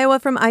Talk of Iowa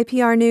from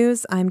IPR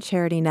News. I'm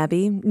Charity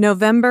Nebbe.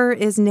 November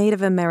is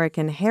Native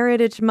American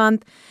Heritage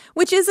Month,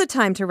 which is a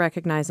time to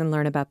recognize and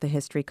learn about the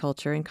history,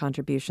 culture, and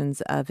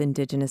contributions of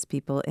Indigenous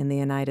people in the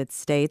United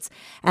States.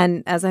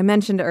 And as I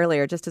mentioned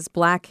earlier, just as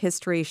Black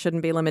history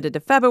shouldn't be limited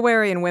to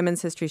February and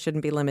women's history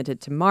shouldn't be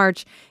limited to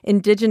March,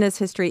 Indigenous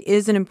history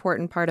is an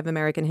important part of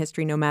American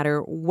history no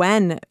matter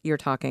when you're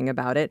talking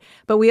about it.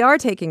 But we are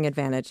taking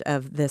advantage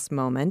of this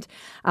moment.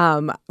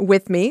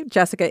 With me,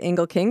 Jessica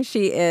Engelking.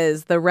 She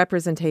is the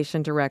representation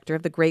director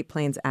of the Great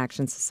Plains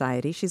Action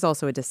Society. She's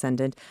also a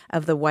descendant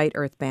of the White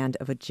Earth Band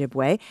of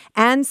Ojibwe.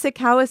 And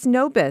Sikawis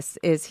Nobis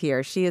is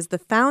here. She is the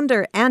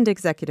founder and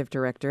executive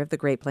director of the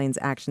Great Plains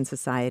Action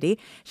Society.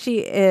 She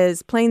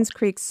is Plains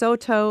Creek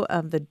Saulteaux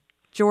of the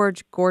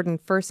George Gordon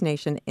First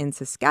Nation in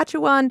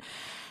Saskatchewan.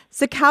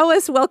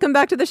 Sikawis, welcome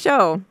back to the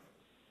show.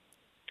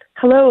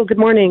 Hello, good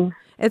morning.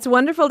 It's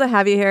wonderful to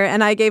have you here.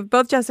 And I gave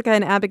both Jessica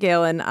and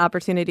Abigail an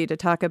opportunity to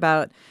talk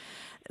about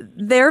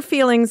their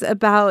feelings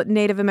about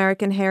Native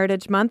American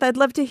Heritage Month. I'd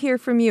love to hear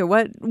from you.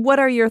 What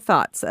are your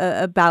thoughts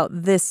about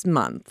this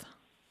month?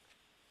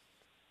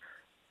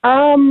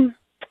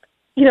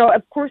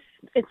 Of course,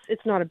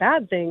 it's not a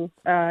bad thing.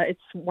 It's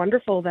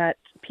wonderful that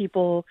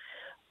people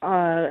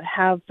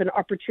have an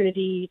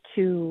opportunity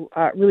to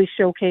really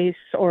showcase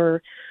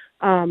or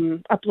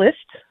uplift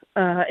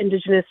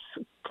Indigenous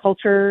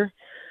culture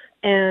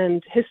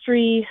and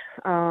history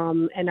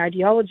and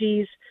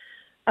ideologies.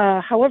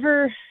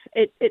 However,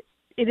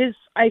 it is,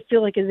 I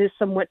feel like it is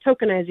somewhat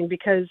tokenizing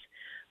because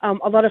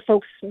a lot of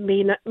folks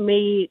may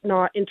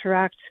not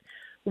interact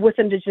with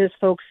Indigenous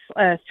folks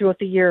throughout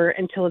the year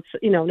until it's,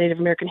 Native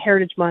American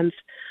Heritage Month,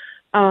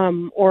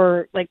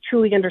 or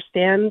truly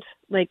understand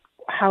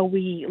how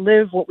we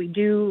live, what we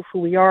do, who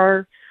we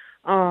are,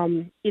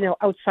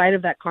 outside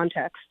of that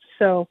context.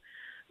 So,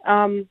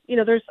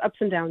 there's ups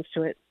and downs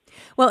to it.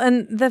 Well,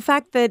 and the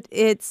fact that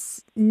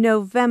it's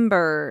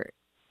November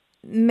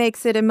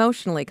makes it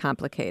emotionally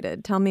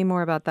complicated. Tell me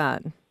more about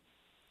that.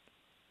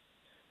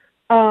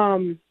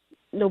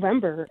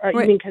 November, you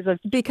mean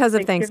because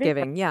of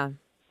Thanksgiving? Yeah.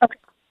 Okay.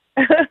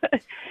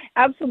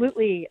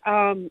 Absolutely.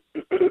 And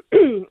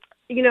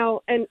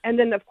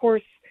then of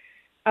course,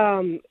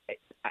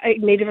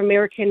 Native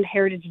American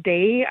Heritage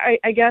Day,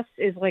 I guess,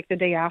 is the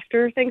day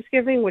after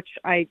Thanksgiving, which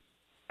I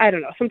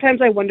don't know.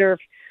 Sometimes I wonder if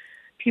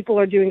people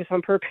are doing this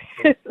on purpose.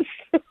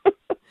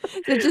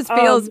 It just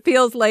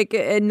feels like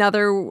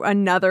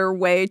another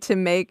way to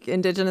make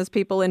Indigenous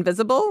people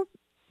invisible.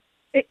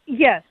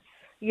 Yes.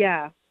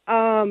 Yeah.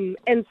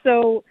 And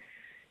so,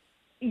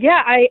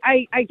 yeah,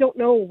 I don't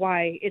know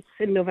why it's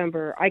in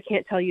November. I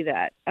can't tell you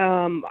that.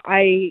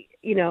 I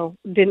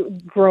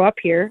didn't grow up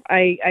here.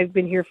 I've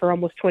been here for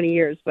almost 20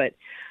 years, but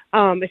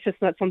it's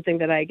just not something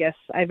that I guess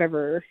I've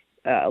ever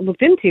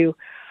looked into.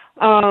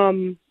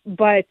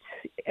 But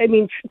I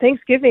mean,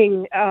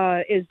 Thanksgiving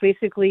is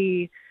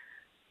basically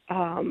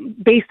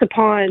based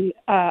upon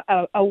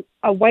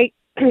a white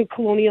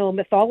colonial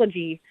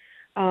mythology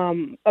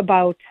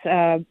about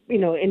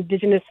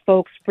Indigenous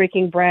folks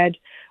breaking bread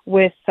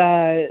with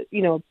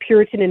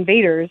Puritan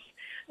invaders.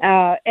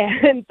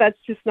 And that's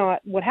just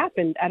not what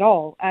happened at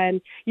all.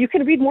 And you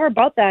can read more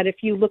about that if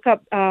you look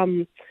up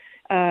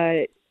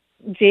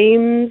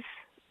James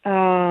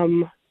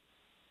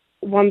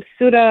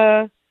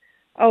Wamsuda.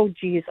 Oh,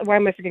 geez, why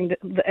am I forgetting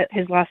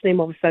his last name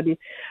all of a sudden?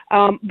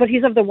 But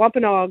he's of the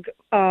Wampanoag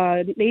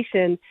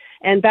Nation,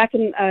 and back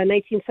in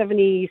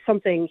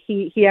 1970-something,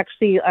 he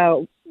actually,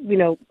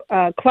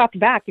 clapped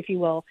back, if you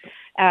will,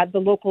 at the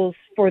locals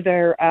for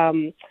their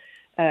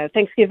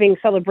Thanksgiving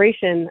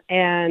celebration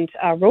and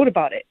wrote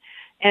about it.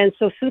 And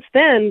so since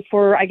then,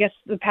 for I guess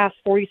the past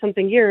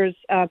 40-something years,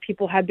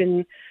 people have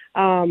been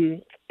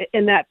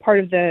in that part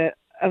of the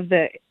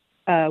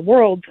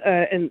world,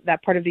 in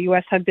that part of the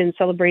U.S., have been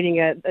celebrating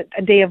a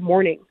day of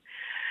mourning.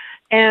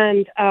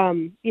 And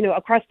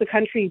across the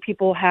country,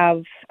 people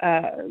have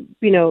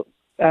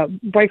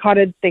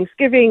boycotted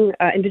Thanksgiving.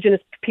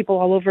 Indigenous people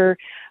all over,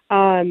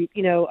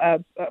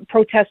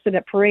 protested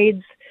at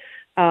parades.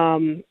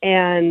 And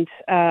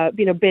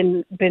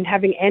been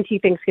having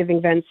anti-Thanksgiving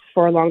events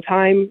for a long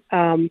time.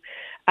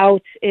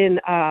 Out in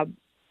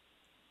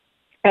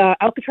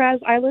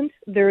Alcatraz Island,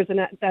 there's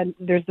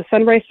the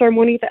sunrise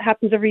ceremony that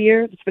happens every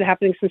year. It's been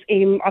happening since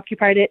AIM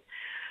occupied it.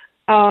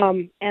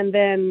 And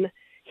then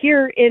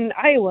here in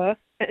Iowa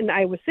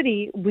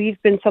City,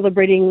 we've been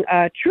celebrating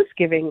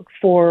Truthgiving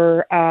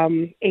for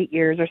 8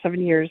 years or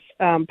 7 years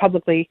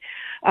publicly.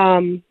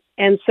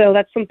 And so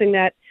that's something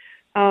that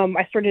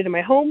I started in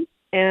my home,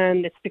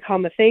 and it's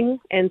become a thing.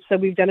 And so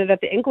we've done it at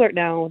the Englert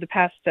now the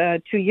past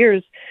 2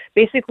 years,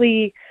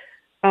 basically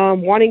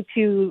wanting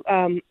to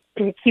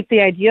keep the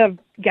idea of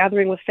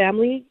gathering with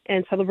family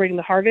and celebrating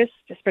the harvest,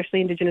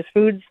 especially Indigenous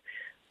foods,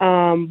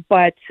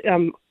 but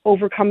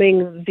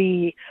overcoming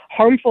the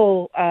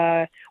harmful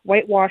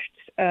whitewashed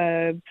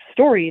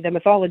story, the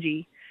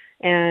mythology,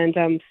 and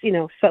and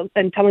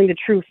telling the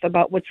truth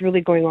about what's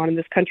really going on in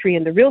this country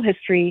and the real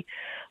history,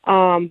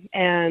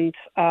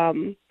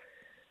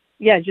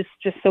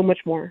 just so much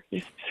more.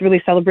 Just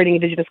really celebrating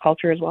Indigenous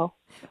culture as well.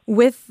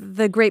 With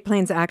the Great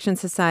Plains Action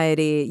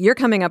Society, you're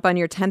coming up on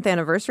your 10th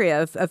anniversary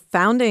of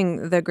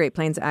founding the Great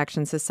Plains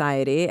Action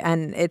Society,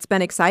 and it's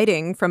been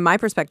exciting from my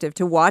perspective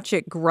to watch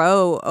it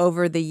grow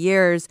over the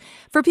years.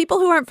 For people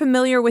who aren't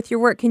familiar with your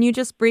work, can you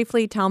just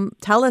briefly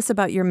tell us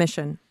about your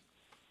mission?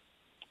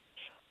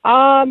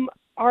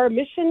 Our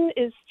mission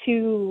is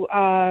to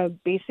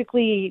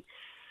basically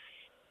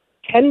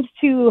tend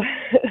to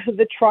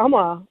the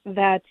trauma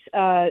that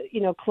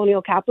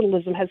colonial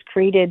capitalism has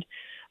created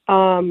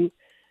on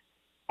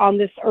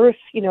this earth,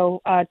 to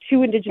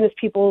Indigenous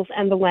peoples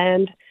and the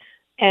land,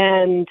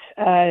 and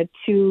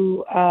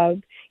to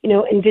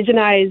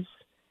indigenize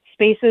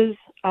spaces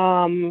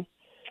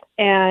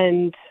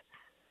and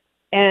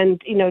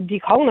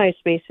decolonize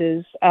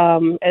spaces.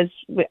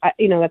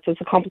 That's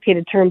a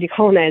complicated term,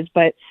 decolonize,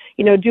 but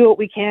do what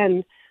we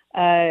can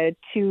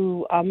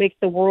to make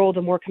the world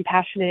a more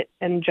compassionate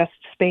and just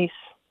space.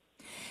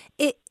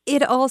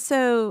 It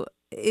also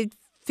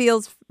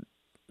feels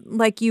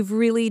like you've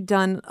really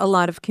done a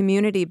lot of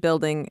community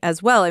building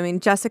as well. I mean,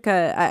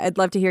 Jessica, I'd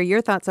love to hear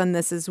your thoughts on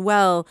this as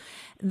well.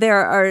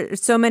 There are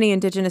so many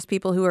Indigenous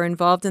people who are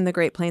involved in the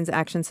Great Plains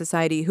Action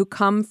Society who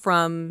come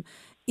from,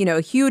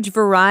 a huge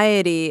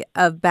variety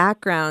of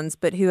backgrounds,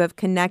 but who have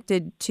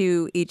connected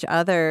to each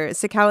other.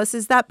 Sakowis,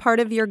 is that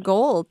part of your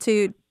goal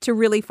to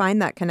really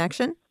find that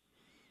connection?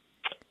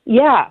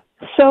 Yeah.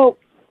 So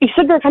you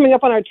said we're coming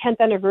up on our 10th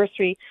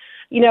anniversary,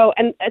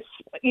 and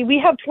we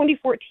have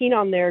 2014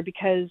 on there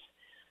because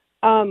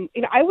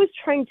I was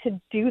trying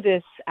to do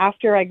this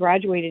after I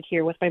graduated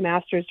here with my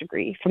master's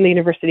degree from the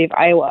University of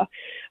Iowa.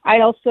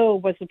 I also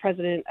was the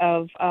president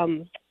of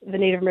the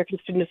Native American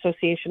Student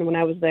Association when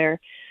I was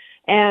there.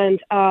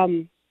 And,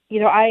 I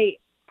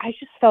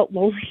just felt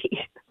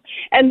lonely.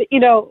 And,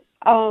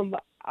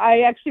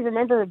 I actually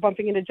remember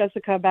bumping into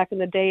Jessica back in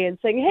the day and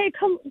saying, hey,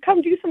 come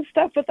do some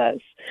stuff with us.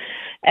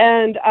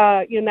 And,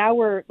 now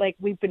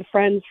we've been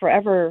friends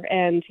forever.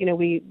 And,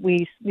 I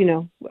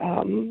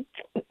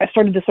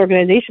started this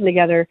organization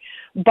together,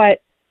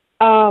 but,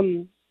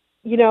 I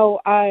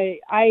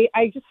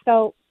just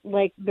felt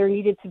like there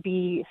needed to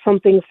be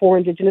something for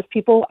Indigenous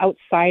people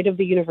outside of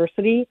the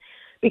university,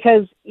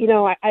 because,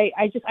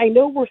 I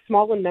know we're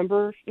small in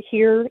number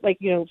here,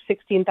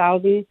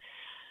 16,000.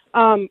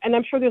 And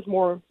I'm sure there's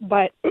more,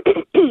 but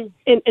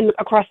in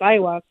across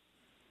Iowa.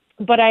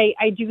 But I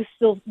do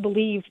still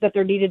believe that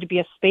there needed to be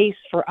a space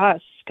for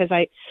us, because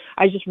I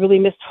just really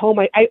missed home.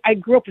 I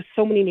grew up with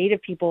so many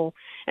Native people,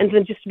 and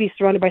then just to be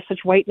surrounded by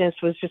such whiteness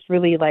was just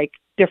really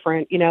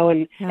different,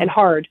 and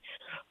hard.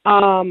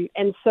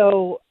 And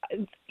so,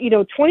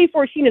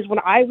 2014 is when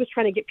I was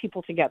trying to get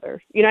people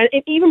together, and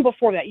even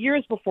before that,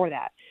 years before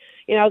that.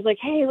 I was like,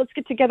 hey, let's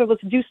get together,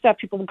 let's do stuff.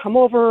 People would come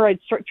over. I'd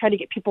start trying to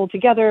get people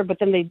together, but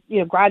then they,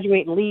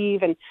 graduate and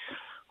leave. And,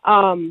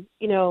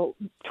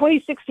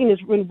 2016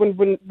 is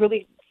when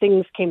really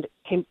things came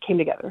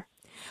together.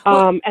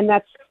 And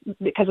that's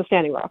because of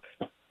Standing Rock.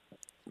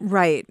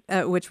 Right,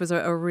 which was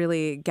a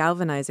really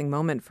galvanizing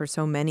moment for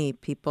so many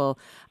people.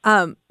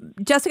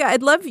 Jessica,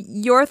 I'd love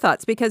your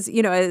thoughts because,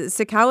 as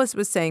Sikowis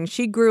was saying,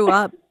 she grew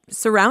up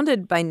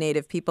surrounded by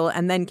Native people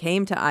and then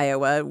came to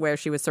Iowa where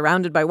she was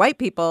surrounded by white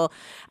people.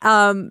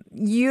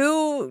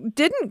 You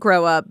didn't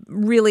grow up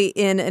really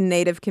in a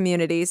Native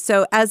community.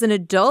 So as an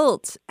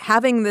adult,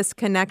 having this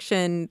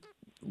connection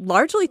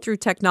largely through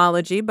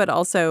technology, but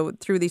also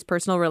through these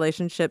personal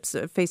relationships,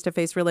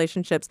 face-to-face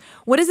relationships,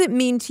 what does it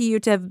mean to you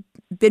to have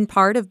been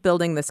part of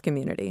building this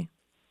community?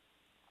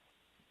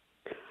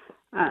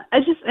 I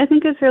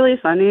think it's really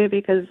funny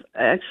because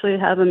I actually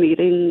have a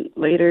meeting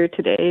later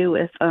today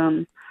with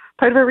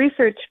part of a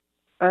research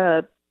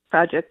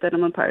project that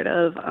I'm a part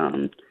of,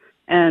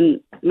 and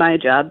my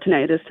job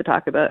tonight is to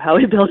talk about how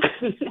we build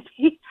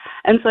community.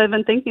 And so I've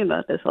been thinking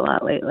about this a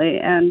lot lately,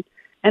 and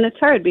it's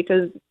hard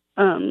because,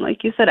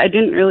 like you said, I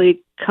didn't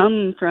really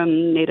come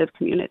from Native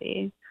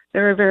community.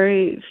 There were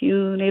very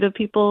few Native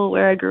people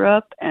where I grew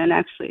up, and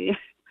actually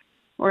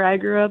where I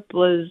grew up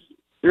was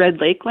Red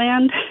Lake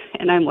land,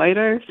 and I'm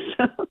whiter,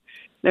 so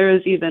there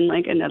was even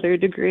like another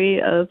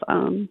degree of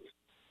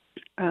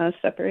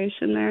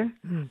separation there.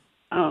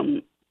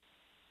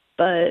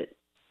 But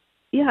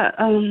yeah,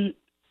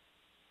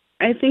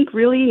 I think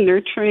really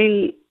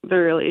nurturing the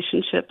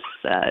relationships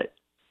that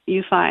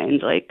you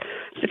find, like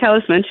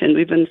Sikowis mentioned,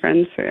 we've been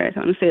friends for, I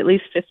want to say, at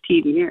least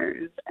 15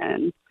 years,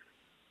 and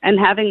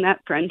having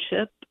that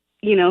friendship,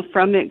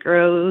 from it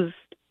grows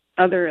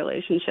other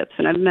relationships.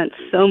 And I've met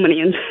so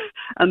many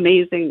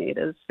amazing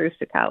natives through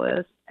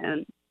Sikowis,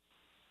 and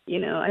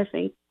I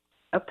think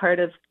a part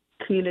of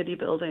community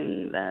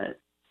building that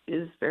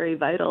is very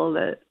vital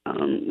that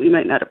we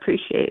might not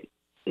appreciate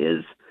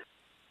is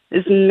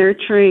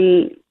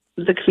nurturing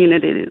the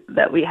community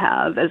that we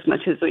have as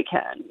much as we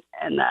can,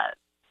 and that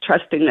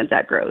trusting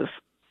that grows.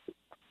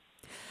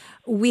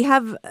 We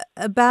have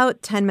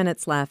about 10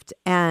 minutes left,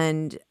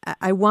 and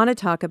I want to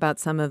talk about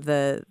some of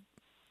the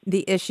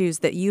issues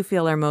that you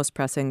feel are most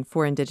pressing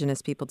for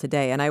Indigenous people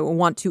today. And I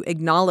want to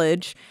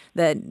acknowledge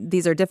that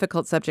these are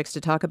difficult subjects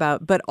to talk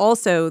about, but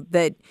also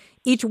that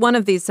each one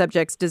of these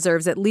subjects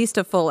deserves at least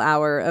a full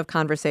hour of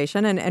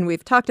conversation. And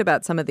we've talked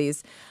about some of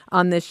these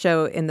on this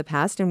show in the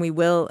past, and we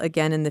will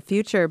again in the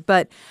future.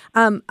 But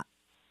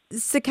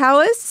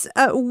Sikowis,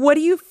 what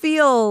do you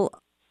feel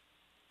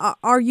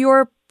are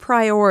your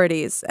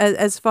priorities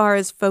as far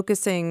as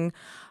focusing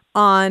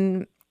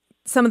on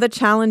some of the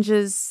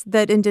challenges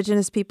that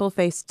Indigenous people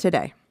face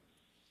today?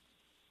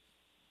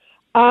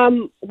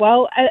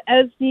 Well,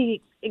 as the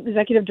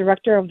executive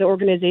director of the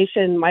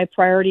organization, my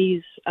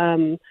priorities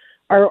are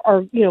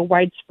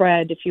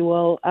widespread, if you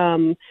will.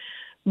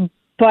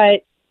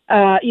 But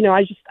I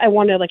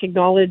want to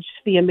acknowledge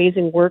the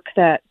amazing work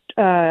that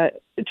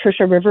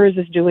Tricia Rivers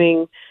is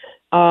doing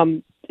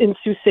in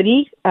Sioux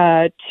City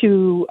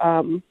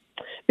to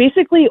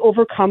basically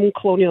overcome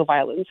colonial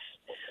violence,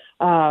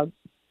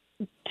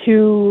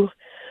 to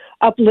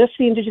uplift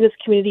the Indigenous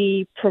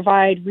community,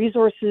 provide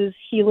resources,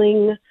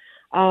 healing,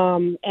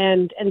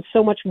 and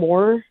so much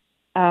more.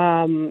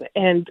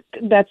 And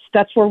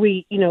that's where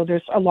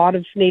there's a lot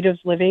of Natives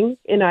living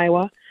in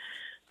Iowa.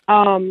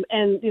 And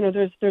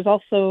there's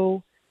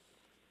also,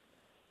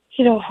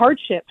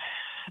 hardship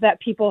that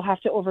people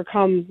have to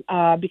overcome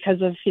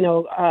because of,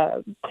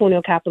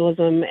 colonial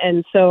capitalism.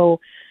 And so,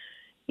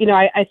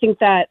 I think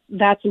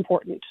that's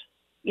important,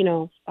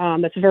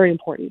 that's very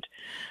important.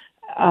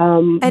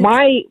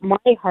 My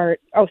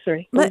heart. Oh,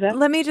 sorry.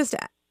 Let me just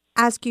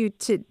ask you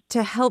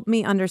to help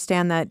me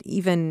understand that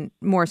even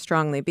more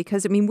strongly,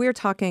 because we're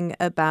talking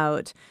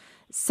about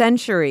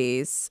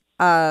centuries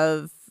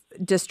of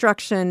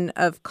destruction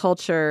of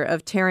culture,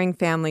 of tearing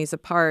families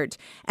apart,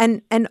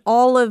 and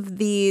all of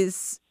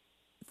these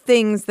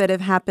things that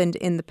have happened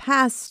in the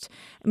past.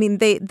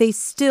 They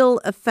still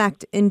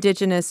affect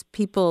Indigenous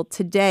people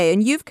today,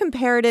 and you've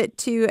compared it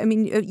to.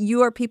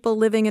 You are people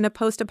living in a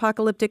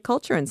post-apocalyptic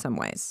culture in some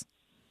ways.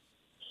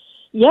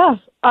 Yeah,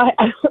 I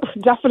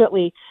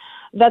definitely.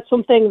 That's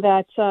something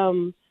that,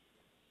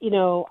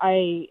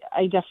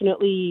 I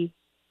definitely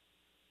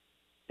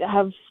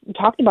have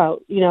talked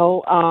about,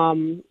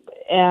 and,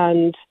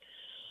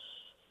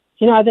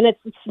 then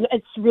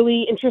it's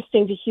really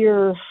interesting to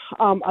hear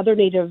other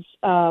Natives,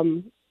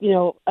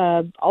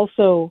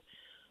 also,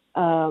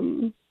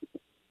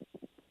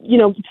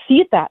 see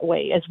it that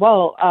way as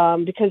well,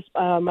 because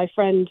my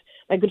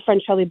good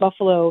friend Shelley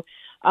Buffalo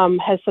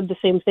has said the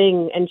same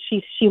thing, and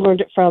she learned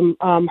it from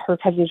her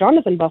cousin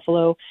Jonathan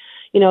Buffalo.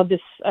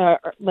 This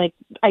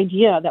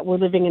idea that we're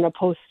living in a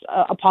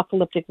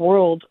post-apocalyptic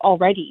world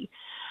already,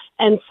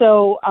 and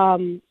so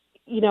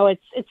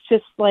it's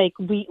just like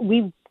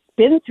we've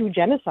been through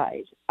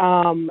genocide.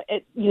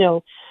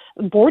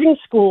 Boarding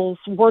schools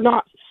were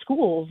not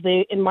schools.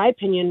 They, in my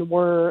opinion,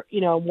 were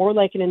more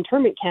like an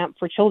internment camp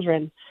for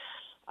children.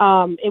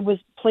 It was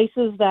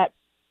places that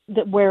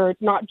where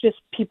not just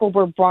people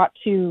were brought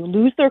to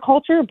lose their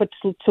culture, but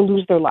to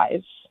lose their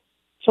lives.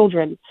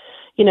 Children,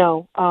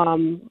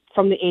 from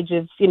the age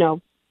of,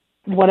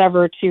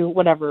 whatever to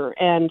whatever.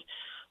 And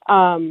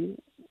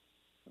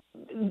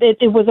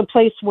it was a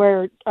place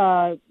where,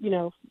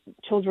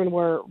 children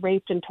were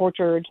raped and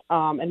tortured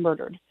and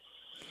murdered.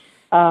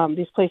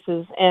 These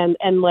places. And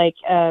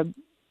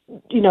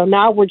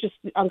now we're just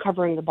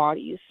uncovering the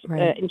bodies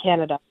in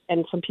Canada.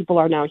 And some people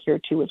are now here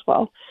too as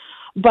well.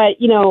 But,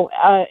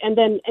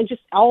 and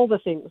just all the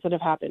things that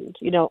have happened,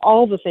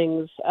 all the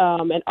things,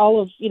 and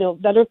all of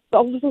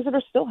the things that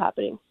are still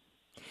happening.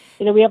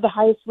 We have the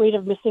highest rate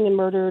of missing and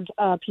murdered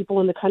people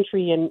in the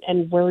country,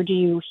 and where do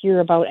you hear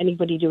about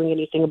anybody doing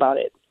anything about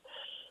it?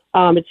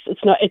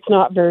 It's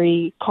not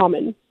very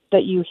common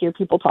that you hear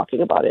people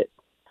talking about it.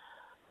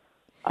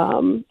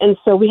 And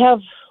so we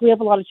have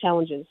a lot of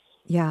challenges.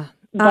 Yeah.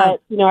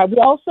 But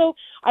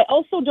I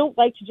also don't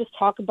like to just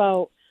talk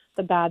about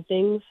the bad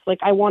things. Like,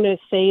 I want to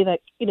say that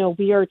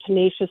we are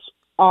tenacious,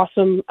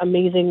 awesome,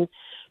 amazing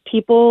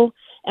people.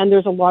 And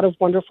there's a lot of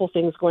wonderful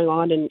things going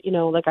on. And,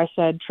 like I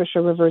said,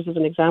 Trisha Rivers is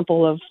an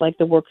example of like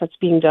the work that's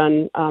being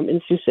done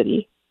in Sioux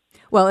City.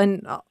 Well,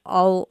 and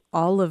all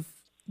of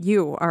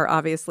you are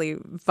obviously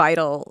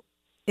vital,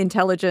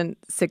 intelligent,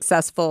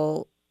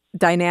 successful,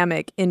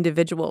 dynamic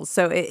individuals.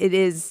 So it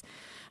is,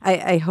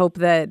 I hope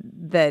that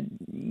that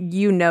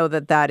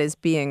is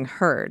being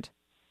heard.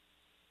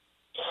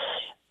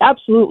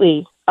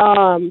 Absolutely.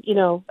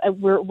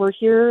 We're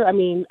here. I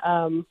mean,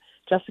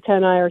 Jessica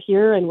and I are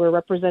here, and we're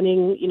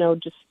representing,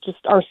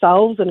 just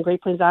ourselves and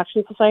Great Plains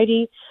Action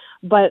Society.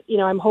 But,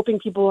 I'm hoping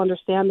people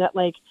understand that,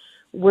 like,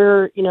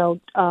 we're,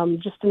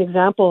 just an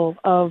example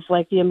of,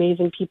 like, the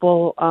amazing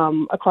people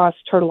across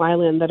Turtle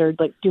Island that are,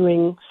 like,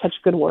 doing such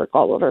good work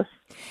all over.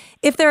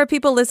 If there are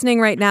people listening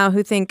right now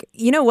who think,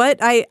 you know what,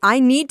 I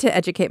need to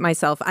educate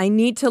myself. I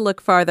need to look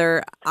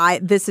farther.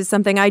 This is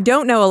something I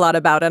don't know a lot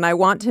about, and I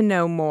want to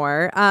know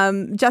more.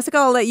 Jessica,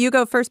 I'll let you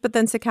go first, but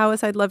then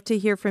Sakawis, I'd love to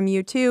hear from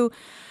you too.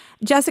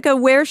 Jessica,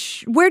 where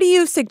do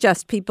you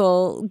suggest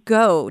people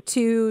go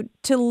to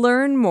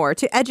learn more,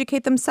 to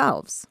educate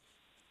themselves?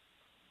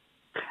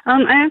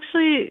 I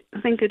actually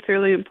think it's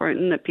really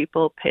important that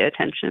people pay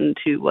attention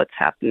to what's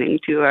happening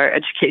to our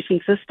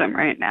education system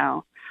right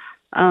now.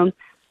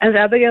 As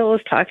Abigail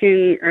was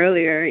talking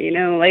earlier,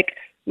 like,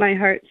 my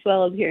heart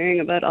swelled hearing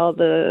about all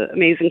the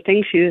amazing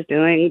things she was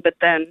doing, but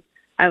then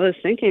I was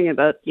thinking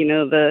about,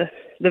 the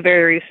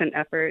very recent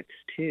efforts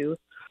to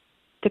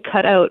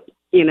cut out,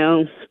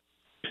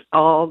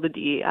 all the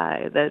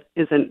DEI that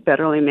isn't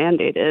federally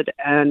mandated.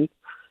 And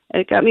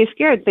it got me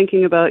scared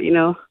thinking about,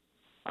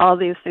 all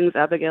these things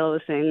Abigail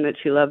was saying that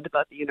she loved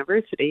about the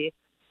university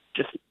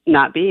just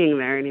not being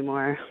there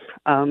anymore.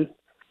 And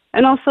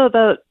also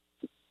about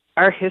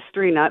our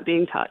history not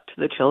being taught to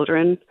the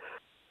children.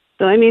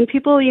 So, I mean,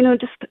 people,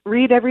 just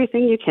read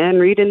everything you can.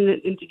 Read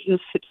in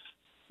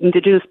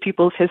Indigenous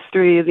people's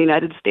history of the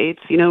United States,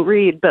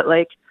 read, but,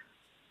 like,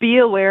 be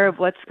aware of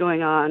what's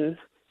going on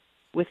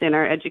within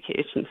our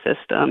education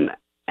system,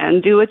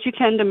 and do what you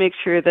can to make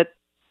sure that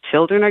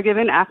children are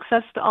given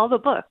access to all the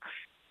books,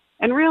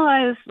 and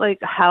realize, like,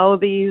 how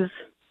this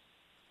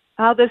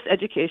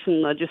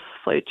education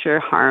legislature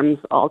harms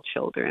all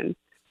children.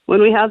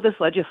 When we have this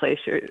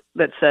legislature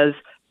that says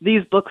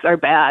these books are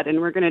bad and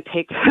we're going to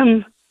take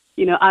them,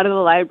 out of the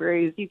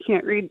libraries, you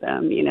can't read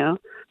them,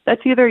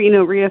 that's either,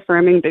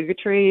 reaffirming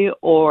bigotry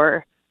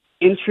or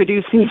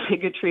introducing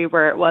bigotry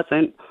where it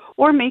wasn't,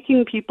 or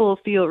making people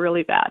feel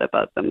really bad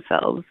about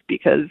themselves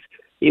because,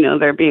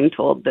 they're being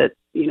told that,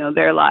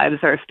 their lives,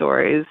 our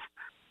stories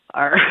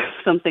are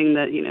something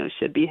that,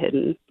 should be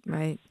hidden.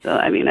 Right. So,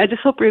 I mean, I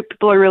just hope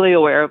people are really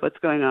aware of what's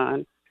going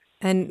on.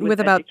 And with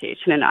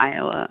education in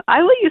Iowa.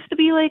 Iowa used to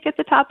be, like, at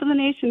the top of the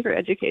nation for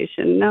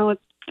education. Now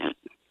it's...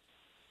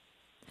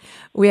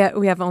 We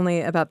have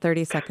only about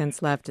 30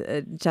 seconds left.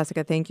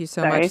 Jessica, thank you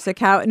so Sorry.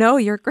 much. No,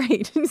 you're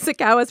great.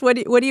 Sakawis,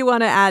 what do you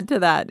want to add to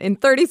that in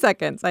 30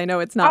 seconds? I know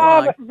it's not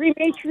long.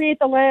 Repatriate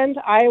the land.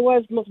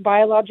 Iowa's most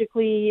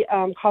biologically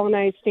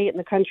colonized state in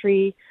the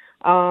country.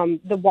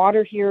 The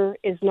water here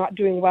is not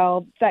doing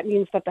well. That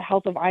means that the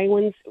health of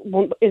Iowans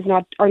is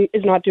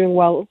not doing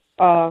well.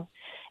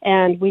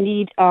 And we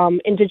need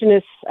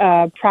Indigenous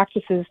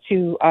practices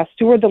to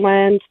steward the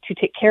land, to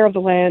take care of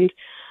the land,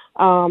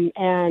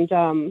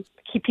 and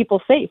keep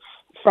people safe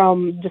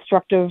from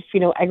destructive,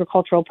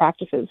 agricultural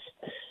practices.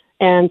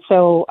 And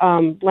so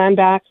land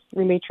back,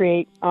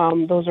 rematriate,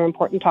 those are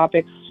important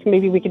topics.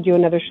 Maybe we could do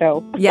another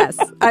show. Yes,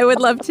 I would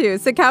love to.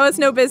 Sakawis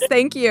Nobis,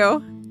 thank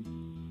you.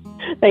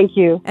 Thank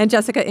you. And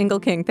Jessica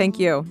Ingle-King, thank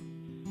you.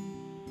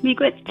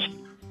 Miigwech.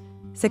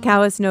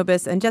 Sakawis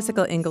Nobis and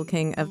Jessica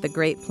Ingle-King of the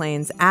Great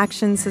Plains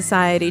Action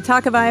Society.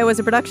 Talk of Iowa is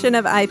a production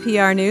of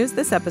IPR News.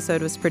 This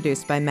episode was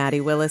produced by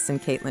Maddie Willis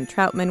and Caitlin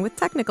Troutman with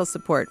technical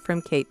support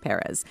from Kate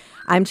Perez.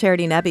 I'm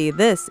Charity Nebbe.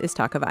 This is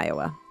Talk of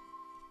Iowa.